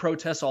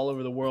protests all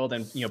over the world,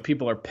 and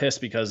people are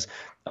pissed because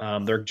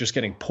they're just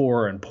getting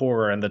poorer and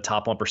poorer, and the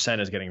top 1%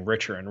 is getting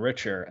richer and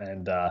richer,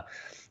 and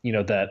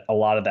that a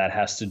lot of that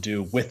has to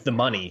do with the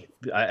money.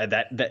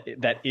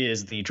 That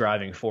is the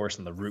driving force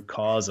and the root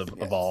cause of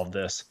yeah. all of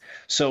this.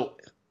 So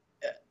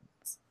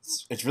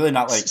It's really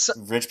not like so,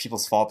 rich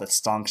people's fault that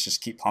stonks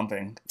just keep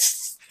pumping.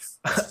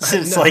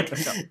 It's no, like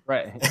no,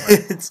 right.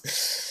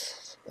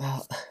 it's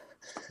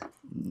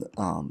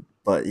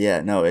but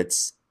yeah, no,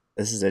 this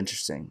is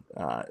interesting.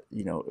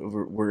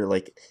 We're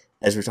like,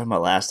 as we were talking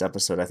about last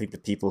episode, I think the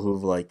people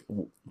who've like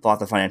thought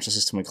the financial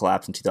system would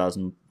collapse in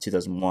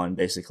 2001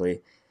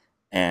 basically,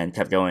 and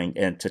kept going,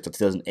 and took to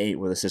 2008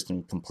 where the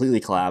system completely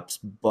collapsed,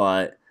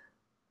 but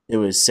it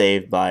was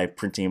saved by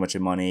printing a bunch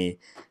of money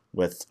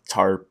with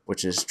TARP,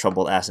 which is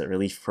Troubled Asset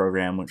Relief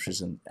Program, which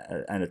was in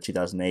end of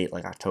 2008,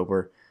 like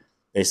October,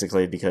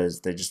 basically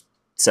because they just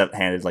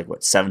handed like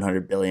what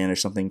 700 billion or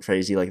something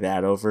crazy like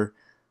that over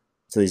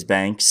to these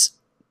banks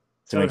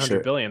to make 700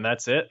 sure billion,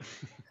 that's it.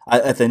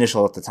 at the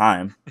initial at the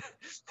time.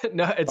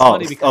 No, it's Oh,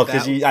 funny because oh,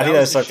 because I think that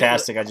was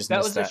sarcastic. I just that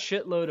missed was a that.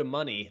 shitload of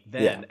money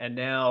Yeah, then, and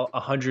now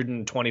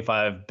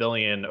 125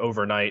 billion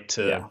overnight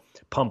to yeah,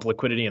 pump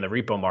liquidity in the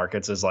repo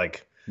markets is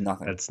like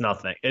nothing. it's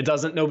nothing. It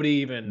doesn't. Nobody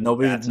even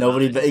Nobody, bats an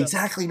nobody, eye. but So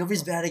exactly,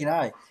 nobody's batting an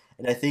eye.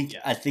 And I think, yeah,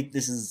 I think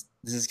this is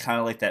kind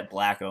of like that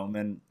black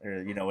omen,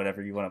 or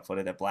whatever you want to put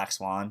it, that black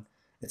swan.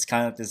 It's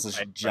kind of this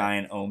right,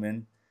 giant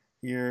omen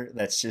here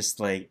that's just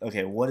like,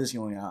 okay, what is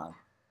going on?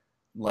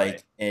 right.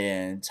 Like,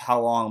 and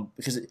how long?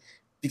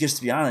 Because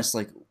to be honest,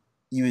 like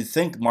you would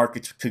think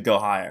markets could go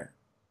higher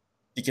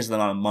because of the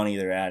amount of money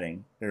they're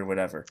adding or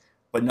whatever,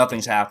 but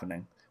nothing's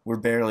happening. We're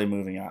barely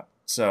moving up.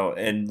 So,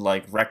 and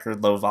like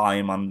record low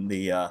volume on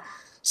the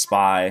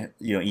SPY,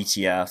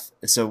 ETF.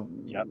 So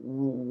Yep.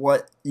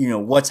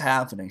 what's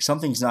happening?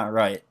 Something's not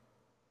right.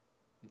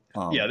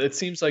 Yeah, Um, it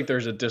seems like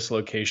there's a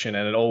dislocation,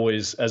 and it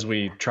always, as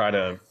we try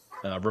to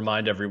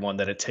remind everyone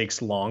that it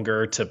takes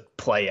longer to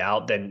play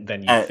out than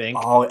you think.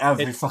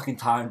 every It fucking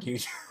time,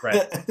 dude.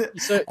 right.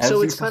 So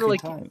Every it's kind of fucking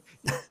like time.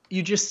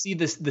 you just see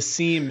the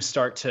seam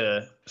start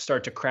to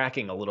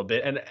cracking a little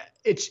bit, and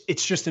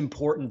it's just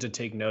important to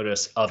take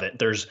notice of it.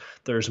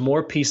 There's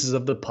more pieces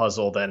of the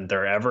puzzle than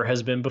there ever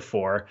has been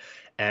before,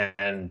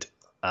 and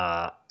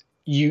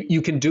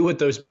you can do with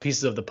those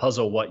pieces of the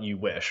puzzle what you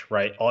wish,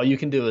 right? All you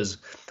can do is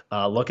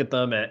look at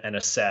them and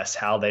assess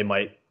how they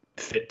might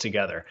fit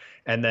together,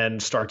 and then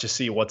start to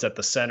see what's at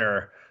the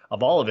center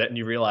of all of it, and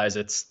you realize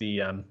it's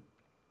the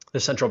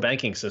central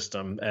banking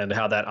system and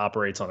how that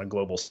operates on a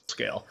global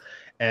scale.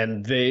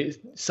 And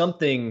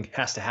something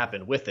has to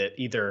happen with it.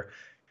 Either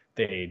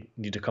they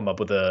need to come up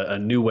with a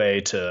new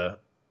way to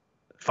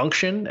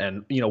function,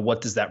 and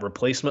what does that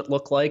replacement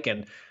look like?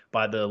 And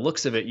by the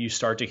looks of it, you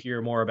start to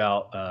hear more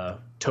about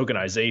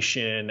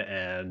tokenization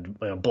and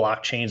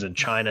blockchains in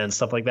China and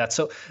stuff like that.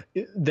 So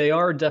they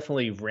are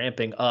definitely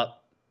ramping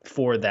up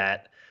for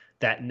that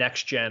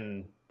next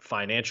gen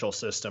financial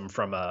system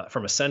from a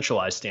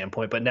centralized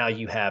standpoint. But now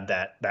you have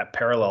that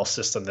parallel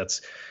system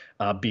that's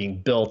being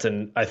built,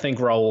 and I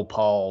think Raoul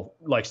Pal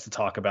likes to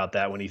talk about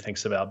that when he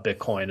thinks about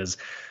Bitcoin. Is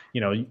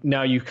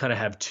now you kind of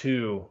have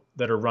two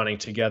that are running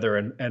together,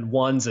 and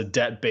one's a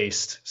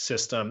debt-based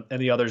system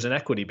and the other's an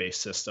equity-based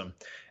system.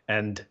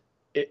 And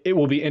it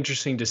will be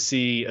interesting to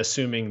see,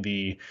 assuming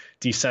the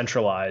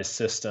decentralized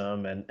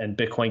system and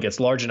Bitcoin gets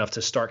large enough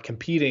to start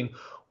competing,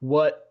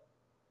 what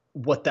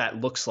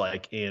that looks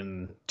like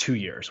in 2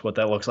 years, what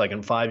that looks like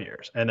in 5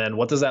 years, and then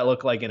what does that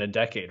look like in a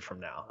decade from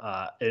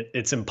now?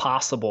 It's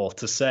impossible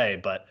to say,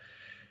 but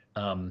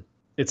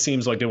it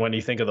seems like when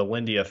you think of the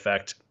Lindy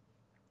effect,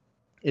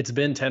 it's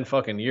been 10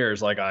 fucking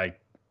years. Like I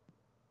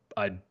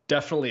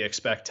definitely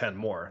expect 10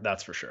 more.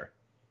 That's for sure.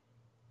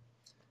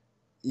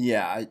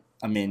 Yeah,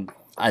 I mean,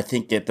 I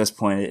think at this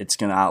point it's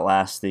going to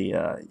outlast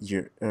the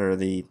year or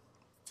the.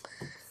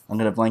 I'm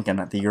going to blank on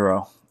it. The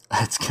euro.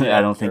 It's gonna. Yeah,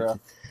 I don't think. Euro.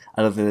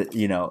 I don't think.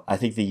 I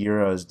think the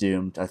euro is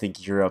doomed. I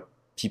think Europe.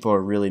 People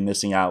are really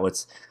missing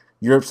out.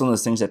 Europe's one of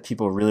those things that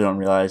people really don't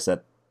realize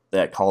that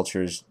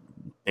cultures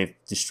they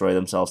destroy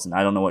themselves, and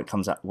I don't know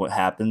what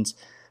happens.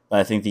 But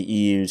I think the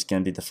EU is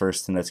going to be the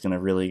first thing that's going to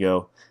really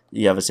go.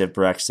 You obviously have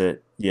Brexit.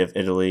 You have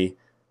Italy.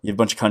 You have a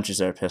bunch of countries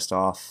that are pissed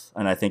off,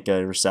 and I think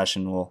a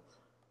recession will,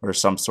 or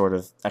some sort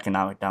of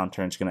economic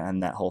downturn is going to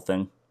end that whole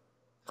thing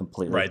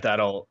completely.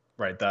 That'll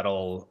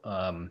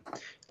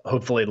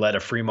hopefully let a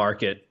free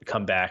market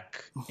come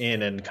back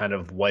in and kind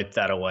of wipe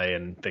that away,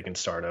 and they can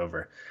start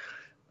over.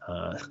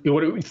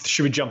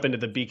 Should we jump into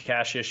the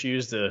Bcash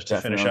issues to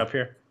finish up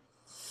here?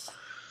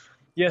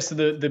 Yes, yeah, so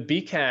the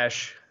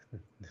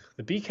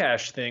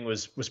Bcash thing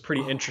was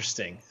pretty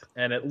interesting,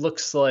 and it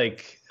looks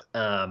like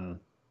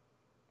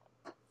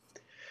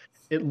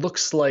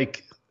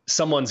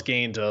someone's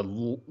gained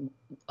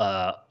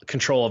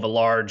control of a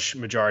large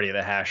majority of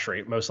the hash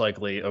rate, most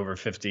likely over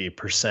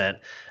 50%.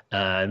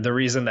 And the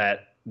reason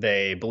that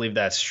they believe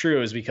that's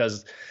true is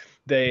because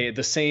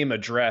the same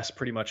address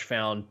pretty much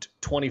found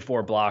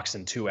 24 blocks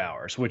in 2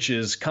 hours, which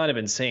is kind of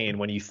insane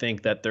when you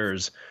think that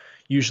there's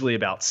usually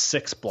about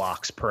 6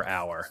 blocks per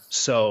hour.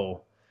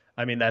 So,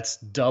 I mean, that's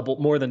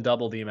more than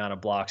double the amount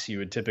of blocks you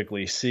would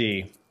typically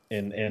see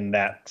in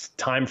that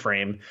time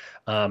frame.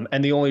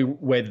 And the only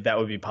way that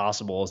would be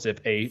possible is if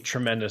a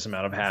tremendous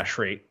amount of hash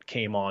rate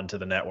came onto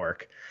the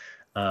network.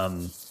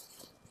 And,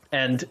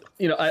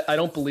 I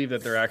don't believe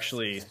that they're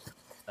actually,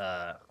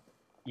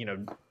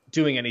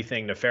 doing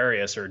anything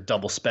nefarious or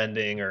double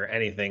spending or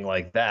anything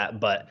like that,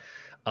 but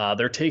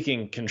they're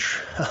taking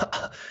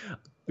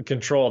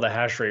control of the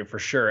hash rate for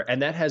sure.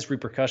 And that has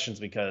repercussions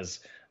because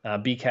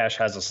Bcash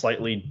has a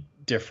slightly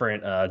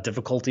different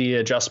difficulty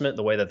adjustment,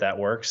 the way that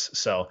works.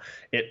 So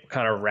it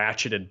kind of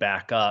ratcheted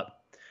back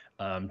up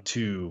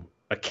to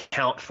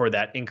account for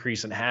that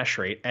increase in hash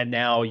rate. And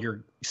now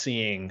you're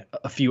seeing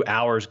a few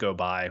hours go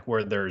by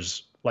where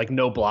there's like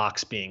no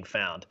blocks being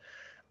found.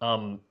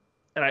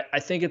 And I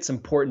think it's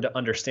important to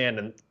understand,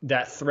 and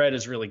that thread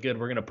is really good.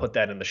 We're going to put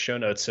that in the show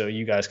notes so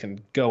you guys can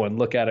go and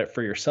look at it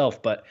for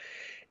yourself. But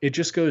it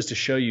just goes to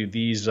show you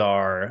these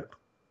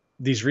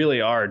really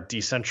are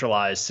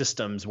decentralized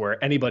systems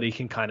where anybody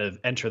can kind of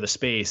enter the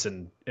space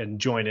and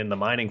join in the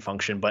mining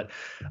function. But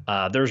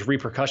there's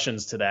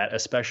repercussions to that,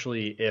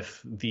 especially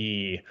if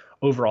the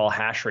overall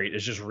hash rate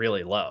is just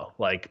really low.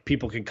 Like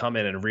people can come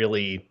in and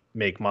really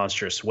make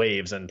monstrous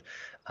waves, and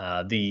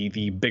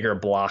the bigger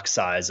block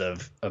size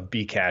of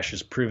Bcash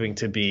is proving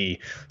to be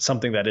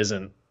something that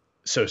isn't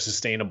so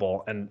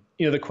sustainable. And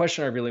the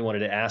question I really wanted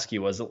to ask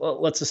you was,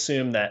 let's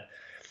assume that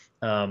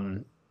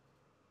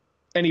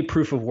any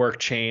proof of work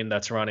chain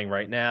that's running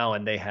right now,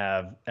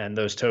 and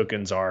those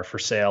tokens are for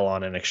sale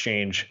on an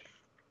exchange,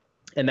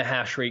 and the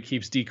hash rate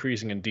keeps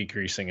decreasing and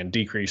decreasing and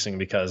decreasing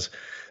because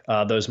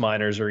those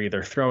miners are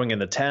either throwing in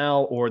the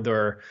towel or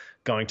they're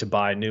going to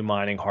buy new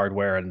mining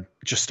hardware and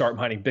just start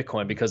mining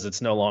Bitcoin because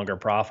it's no longer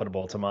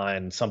profitable to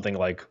mine something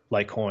like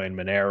Litecoin,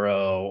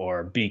 Monero,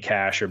 or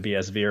Bcash or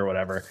BSV or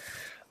whatever.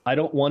 I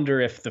don't wonder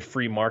if the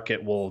free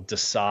market will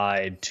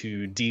decide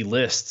to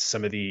delist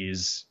some of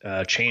these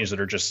chains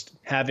that are just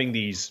having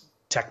these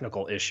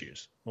technical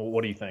issues.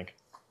 What do you think?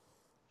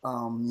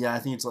 Yeah, I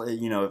think it's like,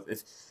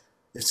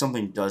 if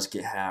something does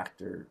get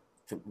hacked or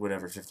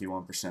whatever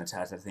 51% is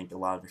hacked, I think a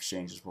lot of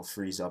exchanges will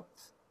freeze up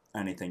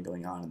anything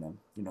going on in them,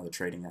 the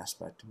trading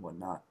aspect and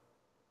whatnot.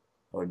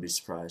 I wouldn't be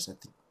surprised. I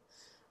think,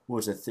 what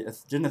was it?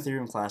 Didn't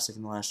Ethereum Classic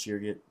in the last year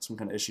get some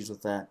kind of issues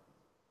with that?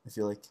 I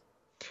feel like.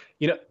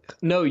 You know,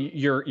 no,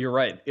 you're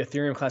right.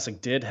 Ethereum Classic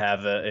did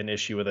have an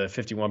issue with a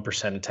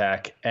 51%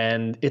 attack,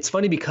 and it's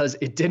funny because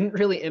it didn't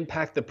really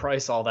impact the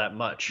price all that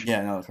much,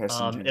 Yeah, no, the price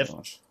didn't um, change that if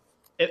much.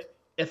 if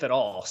if at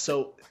all.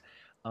 So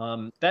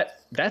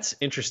that's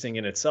interesting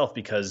in itself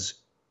because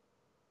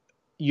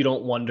you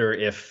don't wonder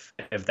if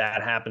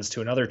that happens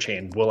to another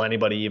chain, will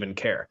anybody even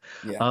care?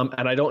 Yeah,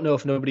 And I don't know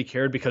if nobody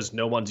cared because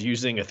no one's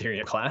using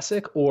Ethereum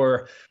Classic,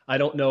 or I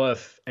don't know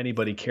if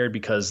anybody cared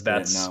because they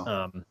didn't that's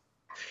know.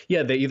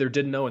 yeah, they either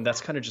didn't know, and that's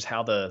kind of just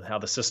how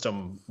the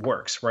system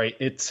works, right?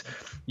 It's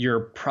you're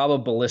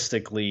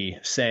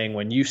probabilistically saying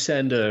when you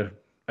send a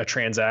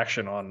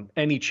transaction on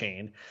any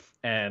chain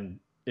and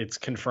it's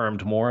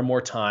confirmed more and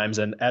more times,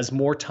 and as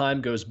more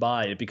time goes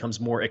by, it becomes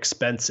more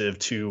expensive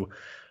to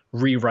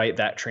rewrite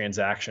that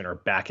transaction or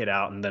back it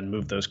out and then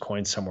move those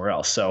coins somewhere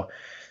else. So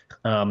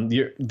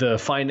the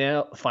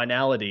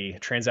finality,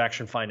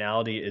 transaction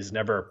finality, is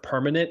never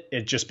permanent.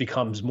 It just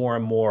becomes more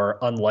and more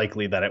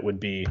unlikely that it would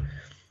be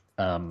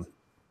um,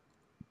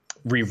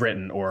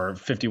 rewritten or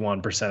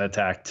 51%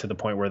 attack to the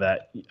point where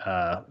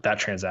that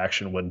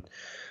transaction would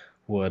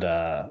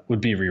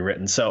be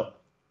rewritten. So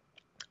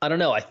I don't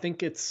know. I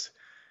think it's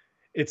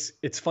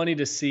funny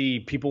to see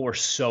people were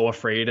so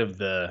afraid of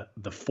the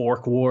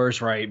fork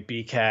wars, right?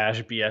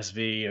 Bcash,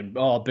 BSV, and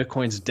oh,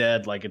 Bitcoin's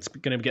dead. Like it's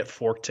going to get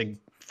forked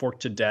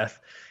to death.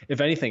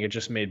 If anything, it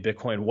just made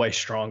Bitcoin way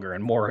stronger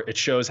and more. It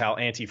shows how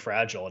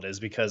anti-fragile it is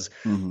because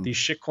Hmm. these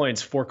shit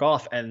coins fork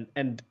off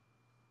and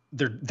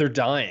they're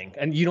dying,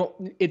 and you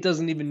don't, it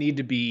doesn't even need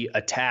to be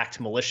attacked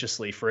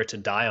maliciously for it to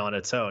die on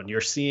its own.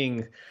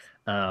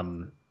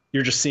 Um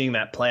you're just seeing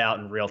that play out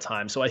in real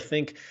time. So I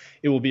think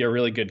it will be a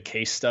really good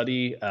case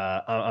study.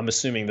 I'm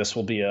assuming this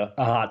will be a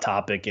hot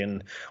topic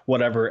in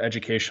whatever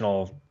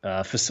educational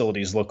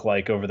facilities look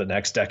like over the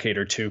next decade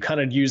or two, kind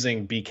of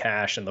using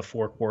Bcash and the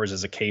fork wars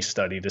as a case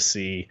study to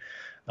see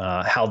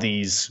how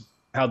these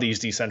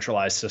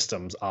decentralized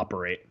systems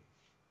operate.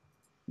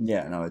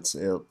 Yeah, no,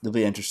 it'll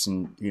be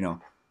interesting.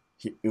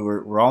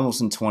 We're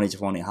almost in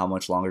 2020. How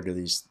much longer do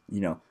these?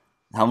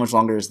 How much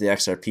longer does the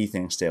XRP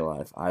thing stay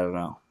alive? I don't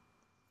know.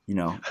 You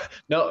know,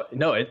 No,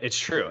 no, it's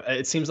true.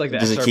 It seems like the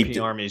does it keep?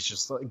 XRP army is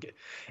just like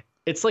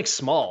it's like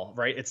small,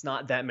 right? It's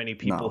not that many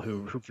people No,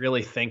 who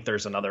really think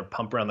there's another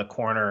pump around the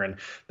corner, and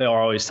they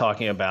are always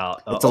talking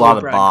about, it's a oh, lot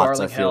of Brad bots.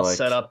 I feel Garlinghouse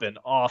set like. up an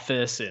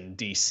office in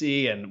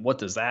DC, and what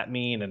does that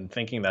mean? And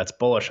thinking that's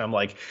bullish. I'm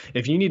like,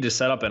 if you need to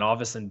set up an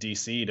office in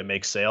DC to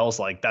make sales,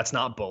 like that's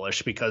not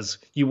bullish because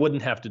you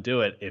wouldn't have to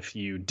do it if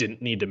you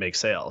didn't need to make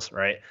sales,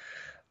 right?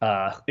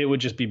 It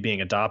would just be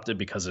being adopted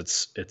because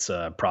it's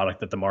a product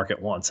that the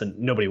market wants, and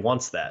nobody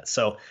wants that.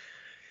 So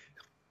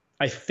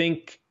I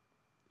think,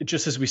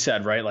 just as we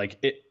said, right?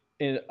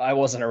 I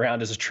wasn't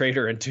around as a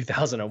trader in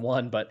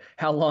 2001, but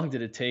how long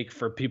did it take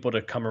for people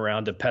to come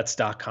around to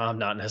pets.com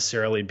not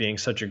necessarily being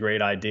such a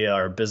great idea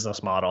or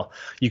business model?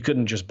 You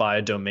couldn't just buy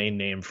a domain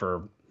name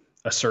for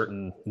a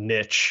certain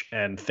niche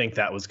and think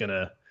that was going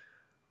to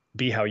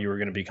be how you were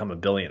going to become a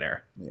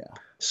billionaire. Yeah,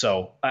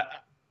 So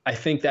I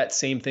think that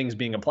same thing's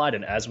being applied.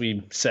 And as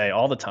we say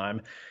all the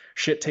time,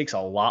 shit takes a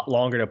lot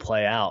longer to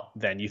play out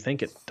than you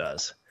think it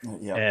does.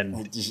 yep.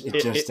 And It just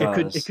it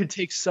does. could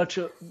take such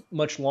a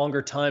much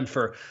longer time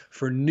for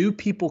new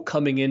people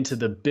coming into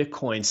the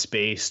Bitcoin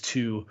space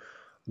to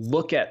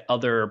look at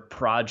other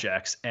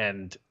projects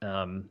and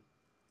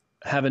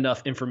have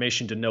enough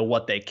information to know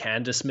what they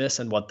can dismiss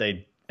and what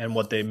they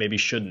maybe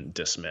shouldn't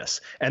dismiss.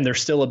 And there's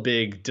still a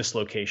big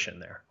dislocation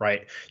there,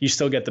 right? You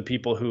still get the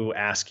people who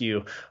ask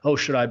you, "Oh,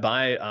 should I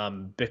buy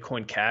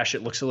Bitcoin Cash?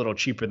 It looks a little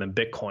cheaper than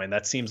Bitcoin."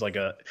 That seems like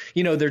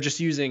they're just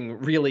using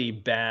really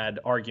bad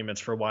arguments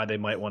for why they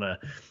might want to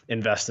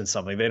invest in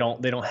something. They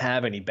don't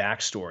have any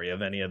backstory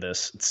of any of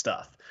this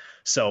stuff.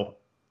 So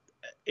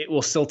it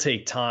will still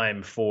take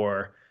time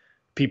for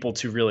people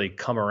to really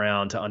come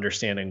around to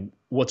understanding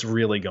what's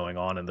really going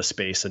on in the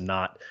space and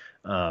not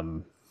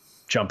um,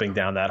 jumping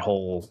down that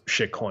whole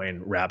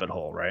shitcoin rabbit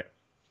hole, right?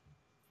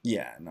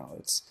 Yeah,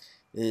 no, it's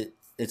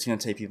gonna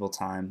take people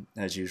time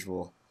as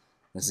usual.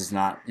 This is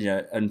not,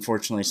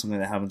 unfortunately something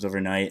that happens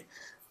overnight.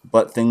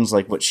 But things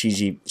like what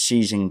Xi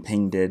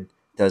Jinping did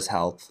does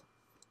help.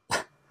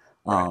 Right.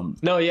 Um,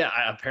 No, yeah,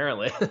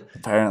 apparently.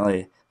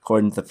 apparently,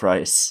 according to the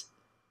price.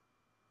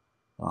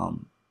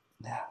 Um,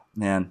 yeah,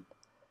 man,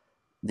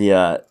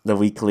 the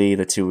weekly,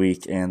 the 2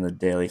 week, and the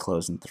daily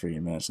close in 3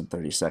 minutes and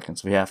 30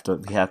 seconds. We have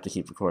to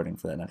keep recording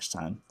for that next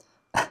time.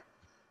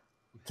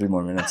 3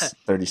 more minutes,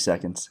 30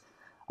 seconds.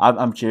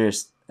 I'm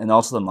curious, and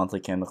also the monthly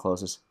candle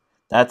closes.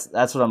 That's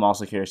what I'm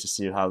also curious to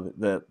see how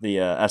the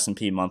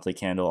S&P monthly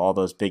candle, all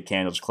those big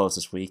candles close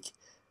this week.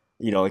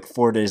 Like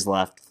 4 days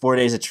left, 4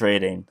 days of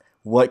trading.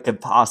 What could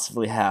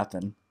possibly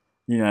happen?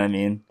 You know what I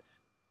mean?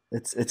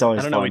 It's I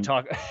always don't know. We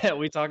fun. talk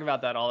we talk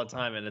about that all the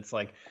time, and it's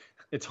like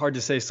it's hard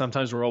to say.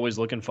 Sometimes we're always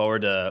looking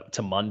forward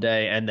to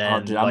Monday, and Oh,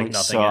 dude, then I'm like like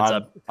so nothing ends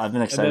I've up, I've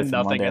been and excited then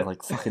for Monday, nothing.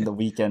 like fucking the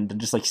weekend, and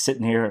just like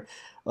sitting here,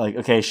 like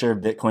okay, sure,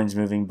 Bitcoin's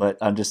moving, but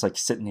I'm just like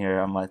sitting here.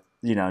 I'm like,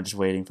 just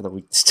waiting for the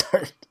week to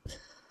start.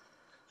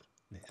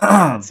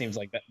 It seems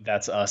like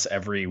that's us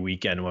every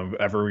weekend.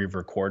 Whenever we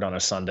record on a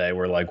Sunday,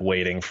 we're like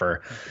waiting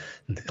for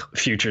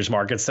futures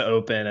markets to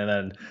open,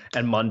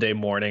 and Monday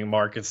morning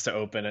markets to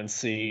open, and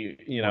see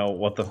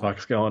what the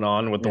fuck's going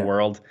on with the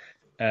world.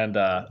 And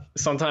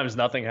sometimes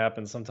nothing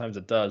happens, sometimes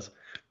it does.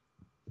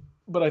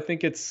 But I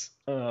think it's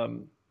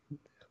so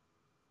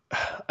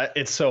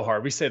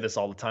hard. We say this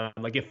all the time.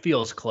 Like, it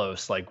feels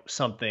close. Like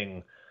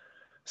something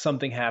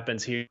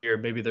happens here.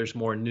 Maybe there's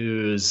more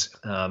news.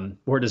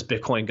 Where does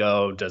Bitcoin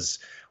go?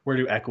 Where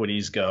do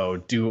equities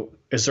go?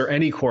 Is there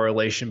any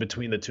correlation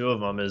between the two of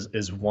them?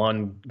 Is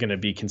one going to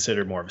be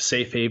considered more of a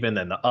safe haven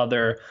than the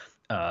other?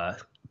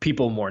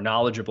 People more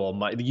knowledgeable,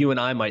 you and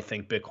I might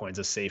think Bitcoin's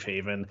a safe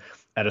haven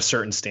at a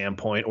certain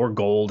standpoint, or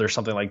gold or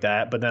something like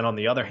that. But then on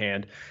the other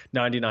hand,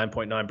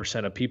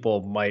 99.9% of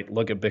people might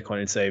look at Bitcoin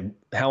and say,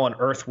 how on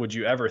earth would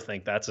you ever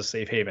think that's a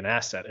safe haven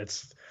asset?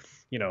 It's,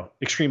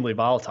 extremely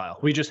volatile.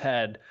 We just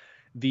had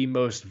the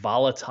most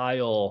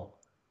volatile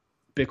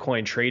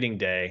Bitcoin trading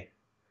day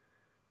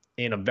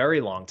in a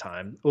very long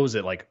time. What was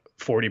it, like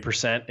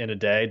 40% in a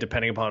day,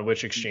 depending upon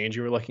which exchange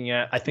you were looking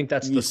at? I think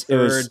that's the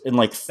third.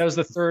 That was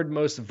the third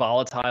most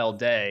volatile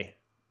day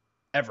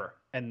ever,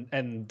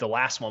 and the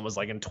last one was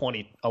like in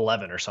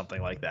 2011 or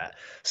something like that.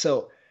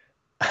 So,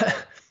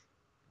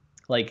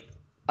 like,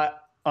 I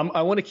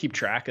want to keep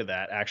track of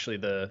that, actually,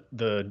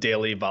 the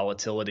daily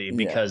volatility,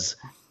 because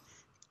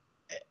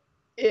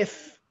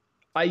if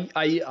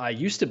I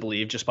used to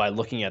believe, just by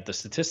looking at the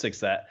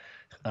statistics, that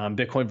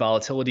Bitcoin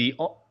volatility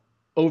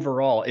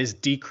overall is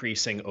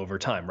decreasing over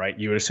time, right?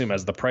 You would assume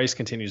as the price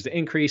continues to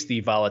increase, the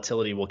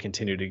volatility will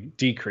continue to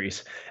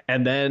decrease.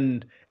 And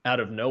then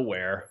out of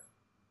nowhere,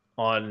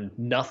 on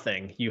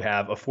nothing, you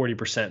have a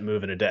 40%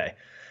 move in a day.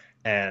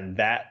 And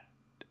that,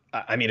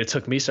 I mean, it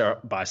took me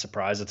by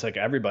surprise. It took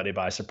everybody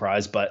by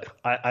surprise. But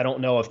I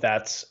don't know if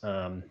that's,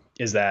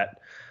 is that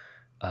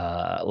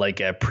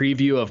like a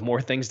preview of more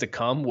things to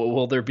come?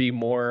 Will there be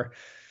more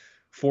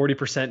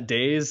 40%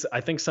 days?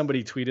 I think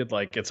somebody tweeted,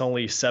 like, it's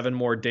only 7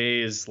 more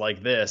days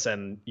like this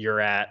and you're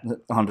at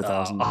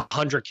 100,000,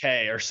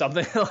 100K or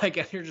something. Like,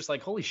 and you're just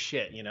like, holy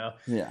shit,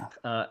 Yeah.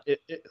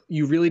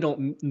 You really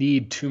don't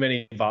need too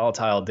many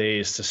volatile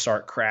days to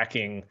start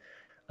cracking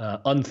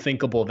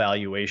unthinkable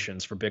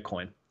valuations for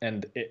Bitcoin.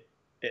 And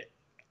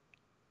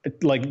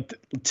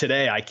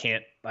today, I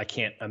can't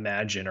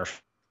imagine or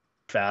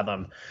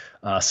fathom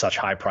such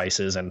high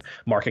prices and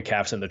market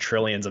caps in the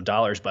trillions of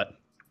dollars. But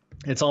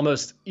it's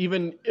almost,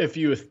 even if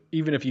you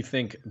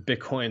think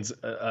Bitcoin's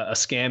a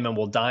scam and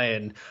will die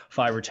in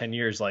 5 or 10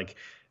 years, like,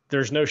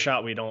 there's no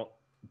shot we don't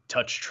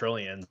touch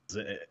trillions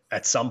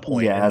at some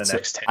point in the next 10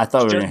 years. I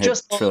thought we were going to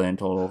hit trillion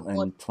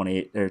total in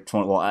 28 or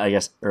 20. Well, I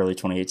guess early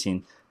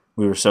 2018.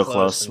 We were so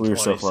close. We were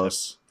so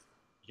close.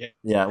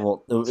 Yeah.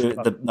 Well,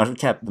 the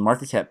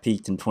market cap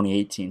peaked in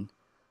 2018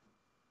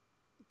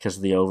 because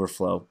of the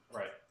overflow.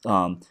 Right.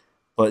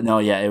 But no,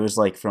 yeah, it was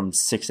like from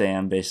 6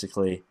 a.m.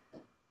 basically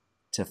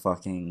to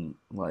fucking,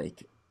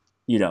 like,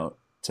 to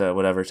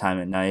whatever time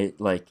at night,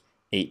 like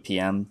 8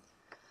 p.m.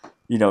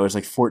 It was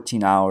like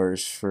 14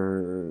 hours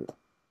to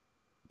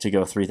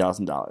go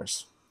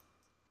 $3,000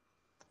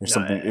 or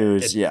something. It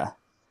was,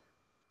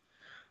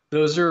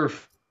 Those are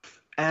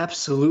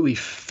absolutely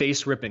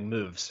face-ripping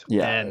moves.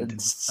 Yeah.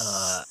 And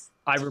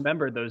I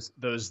remember those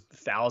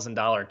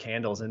 $1,000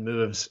 candles and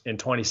moves in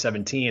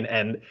 2017.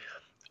 And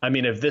I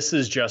mean, if this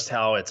is just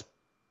how it's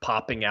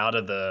popping out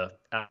of the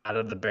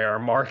bear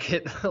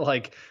market,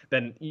 like,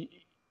 then,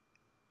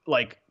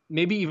 like,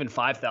 maybe even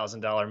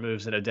 $5,000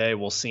 moves in a day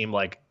will seem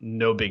like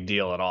no big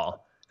deal at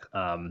all.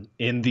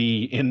 In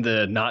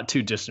the not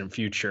too distant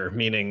future,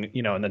 meaning,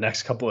 in the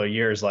next couple of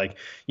years, like,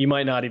 you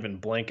might not even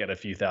blink at a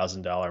few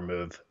 $1,000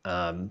 move,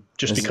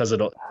 just because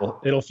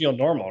it'll feel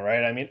normal,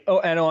 right? I mean,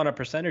 and on a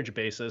percentage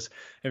basis,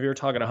 if you're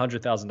talking $100,000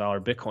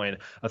 Bitcoin,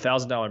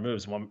 $1,000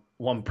 moves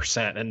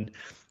 1%, and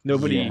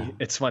nobody,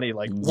 it's funny,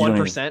 like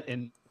 1%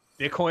 in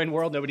Bitcoin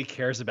world, nobody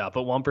cares about,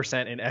 but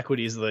 1% in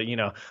equities,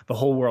 the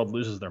whole world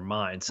loses their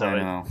mind.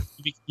 So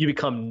you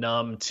become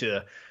numb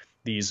to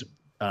these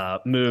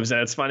moves.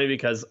 And it's funny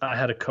because I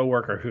had a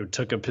coworker who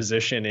took a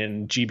position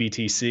in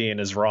GBTC in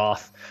his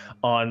Roth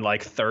on,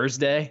 like,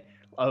 Thursday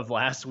of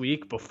last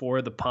week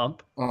before the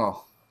pump.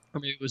 Oh. I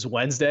mean, it was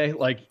Wednesday.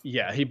 Like,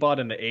 yeah, he bought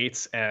in the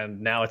 8s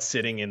and now it's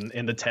sitting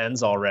in the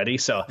 10s already.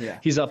 So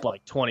he's up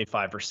like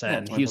 25%.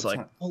 And he was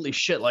like, holy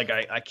shit, like,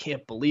 I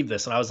can't believe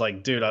this. And I was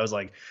like, dude,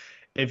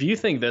 if you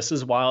think this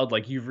is wild,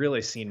 like, you've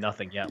really seen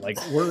nothing yet. Like,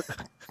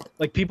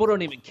 people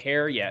don't even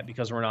care yet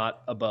because we're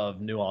not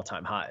above new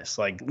all-time highs.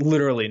 Like,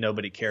 literally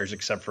nobody cares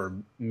except for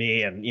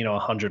me and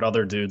 100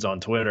 other dudes on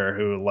Twitter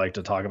who like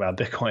to talk about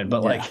Bitcoin.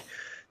 But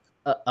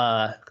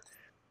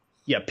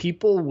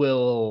people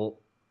will.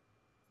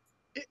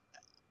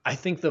 I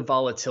think the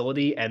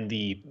volatility and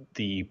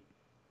the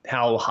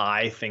how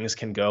high things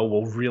can go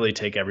will really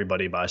take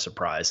everybody by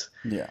surprise.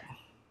 Yeah.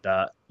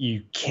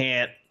 You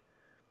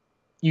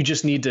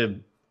just need to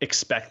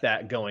expect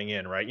that going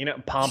in, right?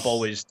 Pomp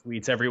always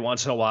tweets every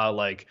once in a while,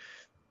 like,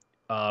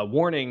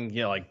 warning,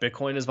 like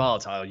Bitcoin is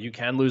volatile. You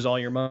can lose all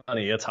your money.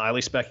 It's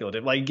highly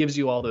speculative. Like, it gives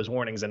you all those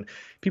warnings, and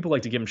people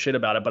like to give him shit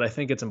about it. But I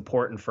think it's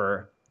important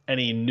for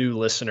any new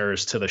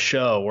listeners to the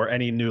show or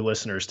any new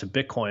listeners to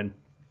Bitcoin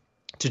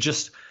to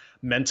just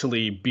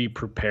mentally be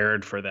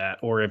prepared for that.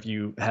 Or if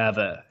you have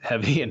a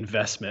heavy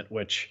investment,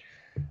 which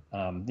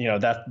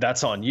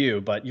that's on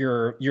you, but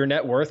your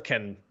net worth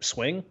can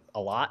swing a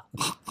lot.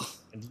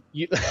 And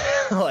you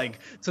like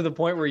to the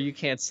point where you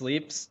can't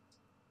sleep.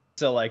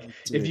 So like,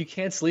 if Dude. you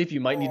can't sleep, you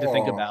might need to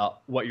think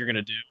about what you're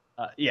gonna do.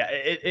 Yeah,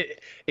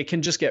 it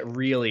can just get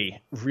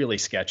really really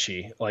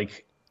sketchy.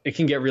 Like, it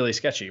can get really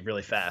sketchy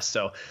really fast.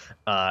 So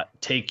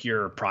take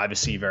your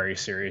privacy very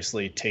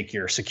seriously. Take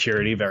your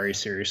security very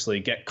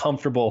seriously. Get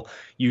comfortable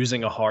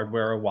using a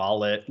hardware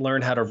wallet.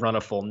 Learn how to run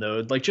a full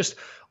node. Like, just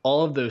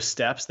all of those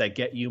steps that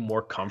get you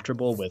more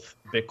comfortable with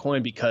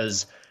Bitcoin,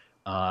 because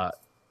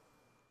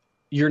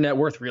your net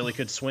worth really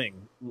could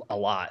swing a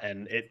lot,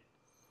 and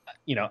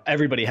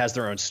everybody has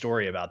their own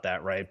story about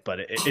that, right? But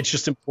it's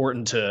just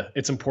important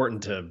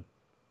to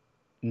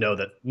know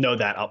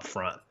that up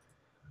front.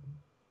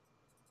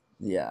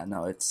 Yeah,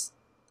 no,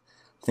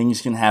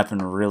 things can happen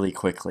really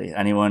quickly.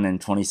 Anyone in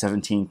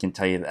 2017 can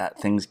tell you that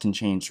things can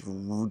change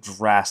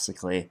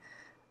drastically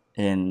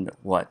in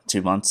what,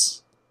 2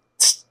 months?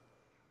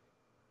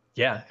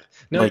 Yeah.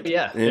 No, Like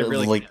yeah, it it,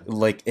 really like can.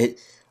 like it.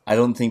 I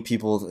don't think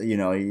people,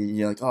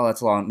 you're like, oh,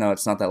 that's long. No,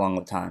 it's not that long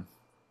of a time.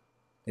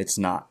 It's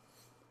not.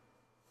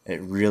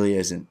 It really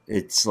isn't.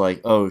 It's like,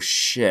 oh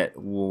shit,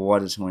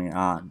 what is going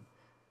on?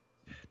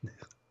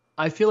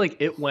 I feel like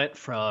it went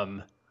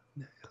from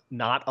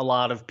not a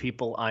lot of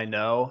people I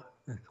know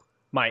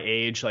my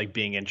age like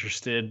being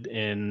interested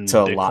in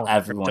To a lot, Bitcoin,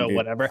 everyone, crypto, dude.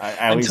 whatever,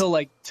 I always. until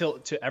like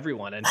to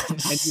everyone. And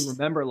you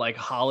remember like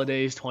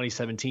holidays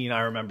 2017.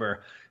 I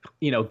remember,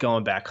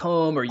 going back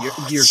home, or you're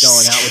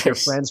going out with your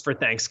friends for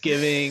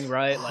Thanksgiving,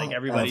 right? Like,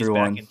 everybody's back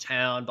Everyone. in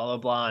town, blah blah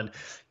blah.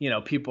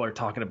 And people are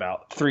talking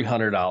about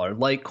 $300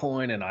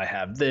 Litecoin, and I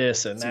have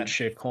this and that Dude.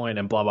 shit coin,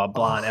 and blah blah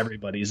blah, and Oh,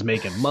 everybody's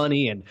making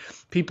money. And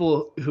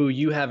people who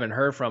you haven't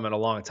heard from in a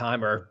long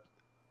time are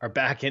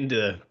back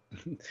into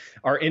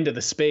are into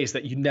the space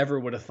that you never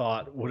would have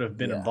thought would have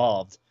been yeah.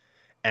 involved.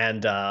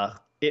 And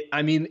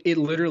it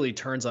literally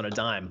turns on a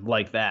dime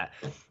like that.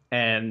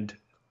 And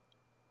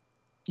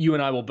you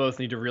and I will both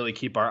need to really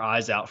keep our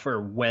eyes out for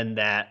when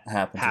that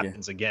Happened to you.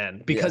 happens again,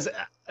 Yeah. because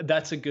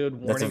that's a good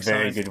That's a warning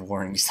very sign. good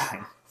warning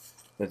sign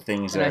that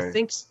things And I are.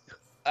 think,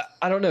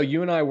 I don't know,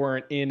 you and I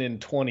weren't in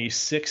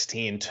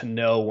 2016 to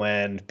know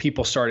when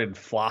people started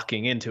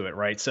flocking into it,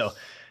 right? So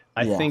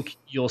I Yeah. think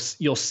you'll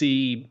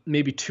see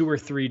maybe two or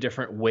three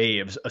different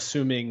waves,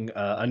 assuming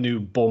a new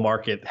bull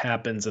market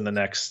happens in the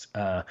next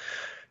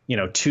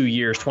 2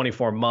 years,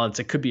 24 months.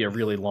 It could be a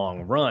really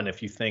long run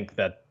if you think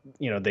that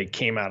they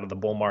came out of the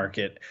bull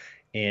market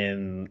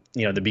in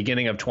the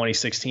beginning of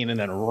 2016 and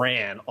then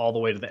ran all the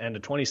way to the end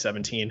of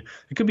 2017.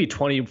 It could be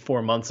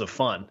 24 months of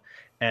fun.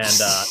 And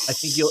I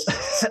think you'll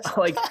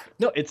like,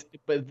 no,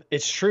 but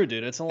it's true,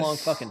 dude. It's a long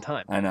fucking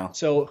time. I know.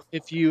 So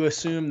if you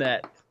assume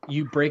that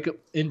you break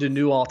into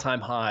new all-time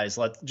highs,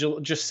 let's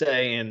just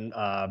say in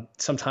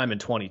sometime in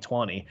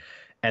 2020,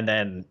 and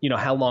then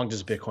how long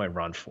does Bitcoin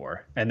run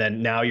for? And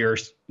then now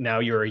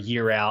you're a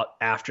year out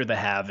after the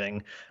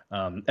halving.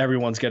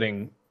 Everyone's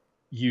getting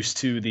used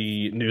to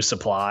the new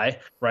supply,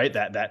 right?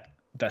 That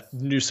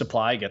new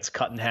supply gets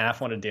cut in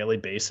half on a daily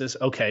basis.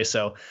 Okay,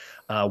 so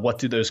what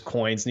do those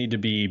coins need to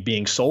be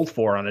being sold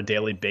for on a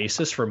daily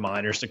basis for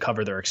miners to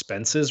cover their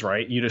expenses,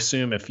 right? You'd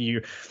assume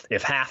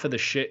if half of the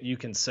shit you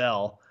can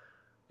sell,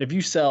 if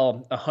you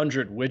sell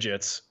 100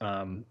 widgets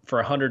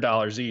for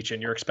 $100 each,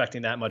 and you're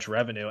expecting that much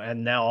revenue,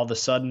 and now all of a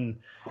sudden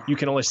you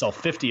can only sell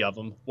 50 of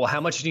them, well,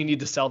 how much do you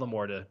need to sell them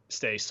more to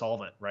stay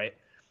solvent, right?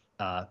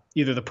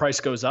 Either the price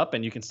goes up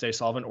and you can stay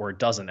solvent, or it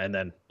doesn't, and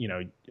then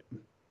you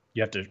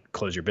have to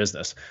close your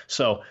business.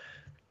 So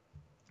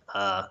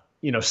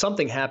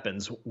something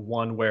happens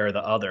one way or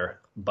the other,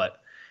 but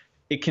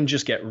it can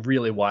just get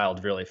really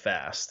wild really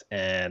fast.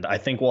 And I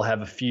think we'll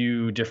have a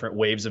few different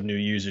waves of new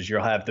users.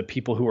 You'll have the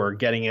people who are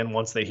getting in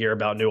once they hear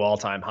about new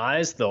all-time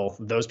highs.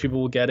 Those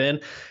people will get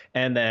in.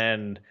 And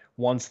then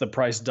once the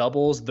price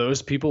doubles,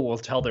 those people will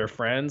tell their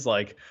friends,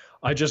 like,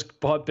 I just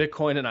bought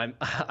Bitcoin and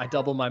I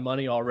doubled my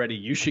money already.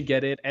 You should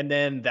get it. And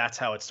then that's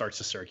how it starts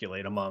to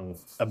circulate among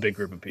a big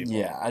group of people.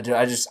 Yeah, I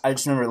just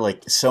remember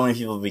like so many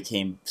people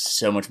became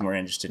so much more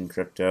interested in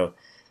crypto,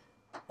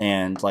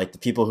 and like the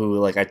people who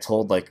like I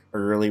told like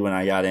early when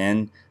I got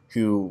in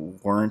who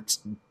weren't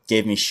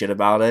gave me shit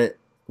about it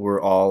were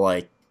all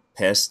like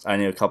pissed. I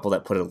knew a couple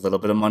that put a little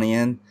bit of money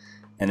in,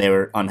 and they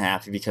were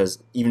unhappy because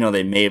even though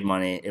they made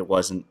money, it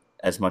wasn't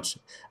as much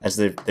as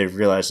they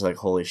realized like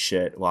holy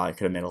shit, wow, I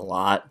could have made a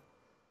lot.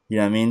 You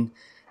know what I mean?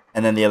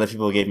 And then the other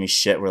people who gave me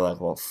shit were like,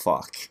 well,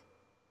 fuck.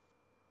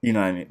 You know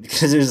what I mean?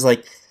 Because it was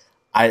like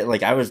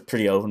I was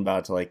pretty open about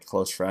it to like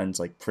close friends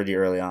like pretty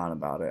early on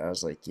about it. I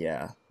was like,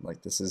 yeah,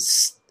 like this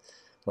is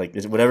like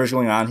whatever's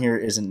going on here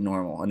isn't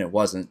normal, and it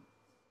wasn't.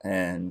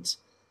 And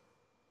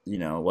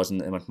it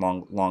wasn't much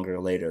longer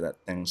later that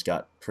things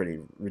got pretty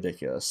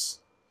ridiculous.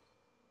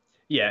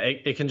 Yeah,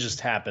 it can just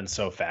happen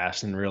so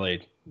fast and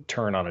really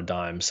turn on a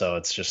dime. So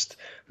it's just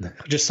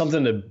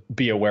something to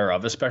be aware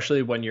of,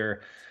 especially when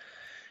you're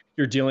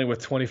dealing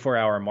with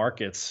 24-hour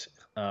markets.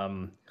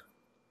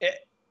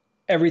 It,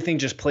 Everything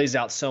just plays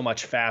out so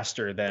much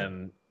faster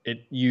than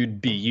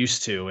you'd be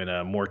used to in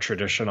a more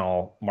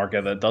traditional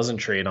market that doesn't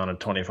trade on a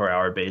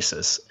 24-hour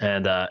basis.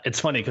 And it's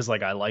funny because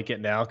like I like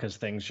it now because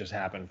things just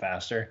happen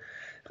faster,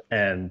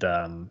 and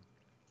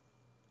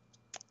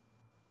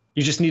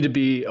you just need to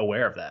be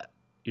aware of that.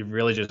 You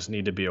really just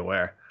need to be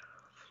aware.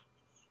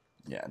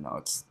 Yeah, no,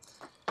 it's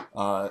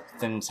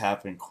things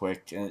happen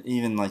quick, and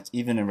even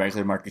in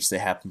regular markets, they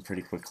happen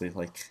pretty quickly.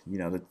 Like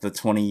the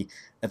 20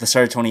 at the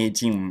start of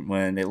 2018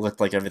 when it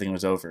looked like everything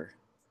was over,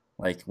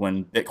 like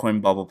when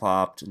Bitcoin bubble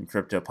popped and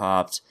crypto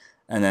popped,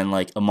 and then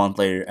like a month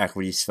later,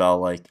 equities fell.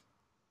 Like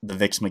the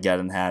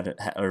VIX-mageddon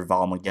or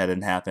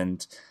Volmageddon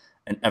happened,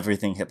 and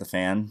everything hit the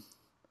fan.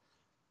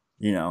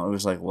 It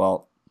was like,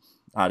 well,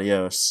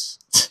 adios.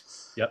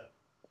 Yep.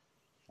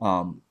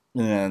 And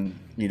then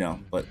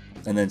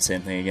and then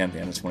same thing again at the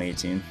end of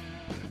 2018.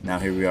 Now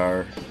here we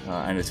are,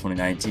 end of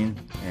 2019,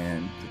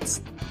 and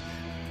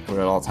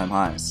we're at all-time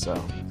highs. So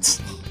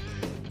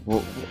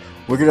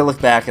we're gonna look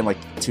back in like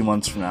 2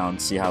 months from now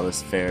and see how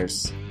this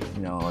fares.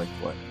 Like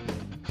what,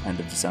 end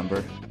of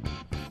December?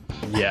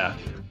 Yeah.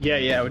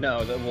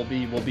 No, we'll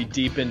be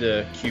deep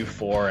into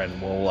Q4,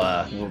 and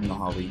we'll know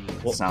how we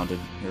sounded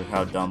or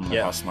how dumb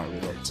or how smart we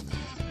looked.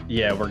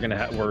 Yeah, we're gonna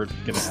have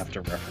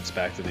to reference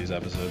back to these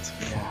episodes.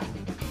 Yeah.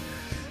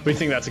 We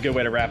think that's a good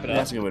way to wrap it up.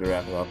 That's a good way to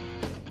wrap it up.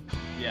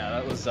 Yeah,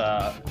 that was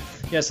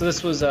so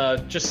this was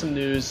just some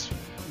news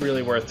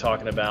really worth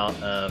talking about.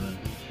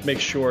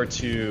 Make sure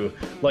to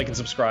like and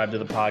subscribe to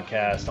the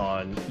podcast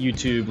on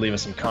YouTube. Leave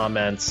us some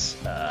comments.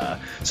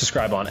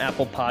 Subscribe on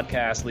Apple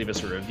Podcasts. Leave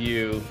us a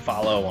review.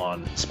 Follow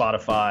on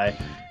Spotify.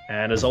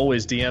 And as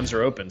always, DMs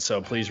are open,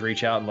 so please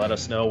reach out and let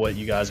us know what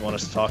you guys want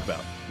us to talk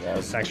about. Yeah,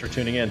 thanks for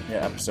tuning in.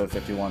 Yeah, episode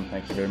 51.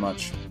 Thank you very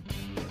much.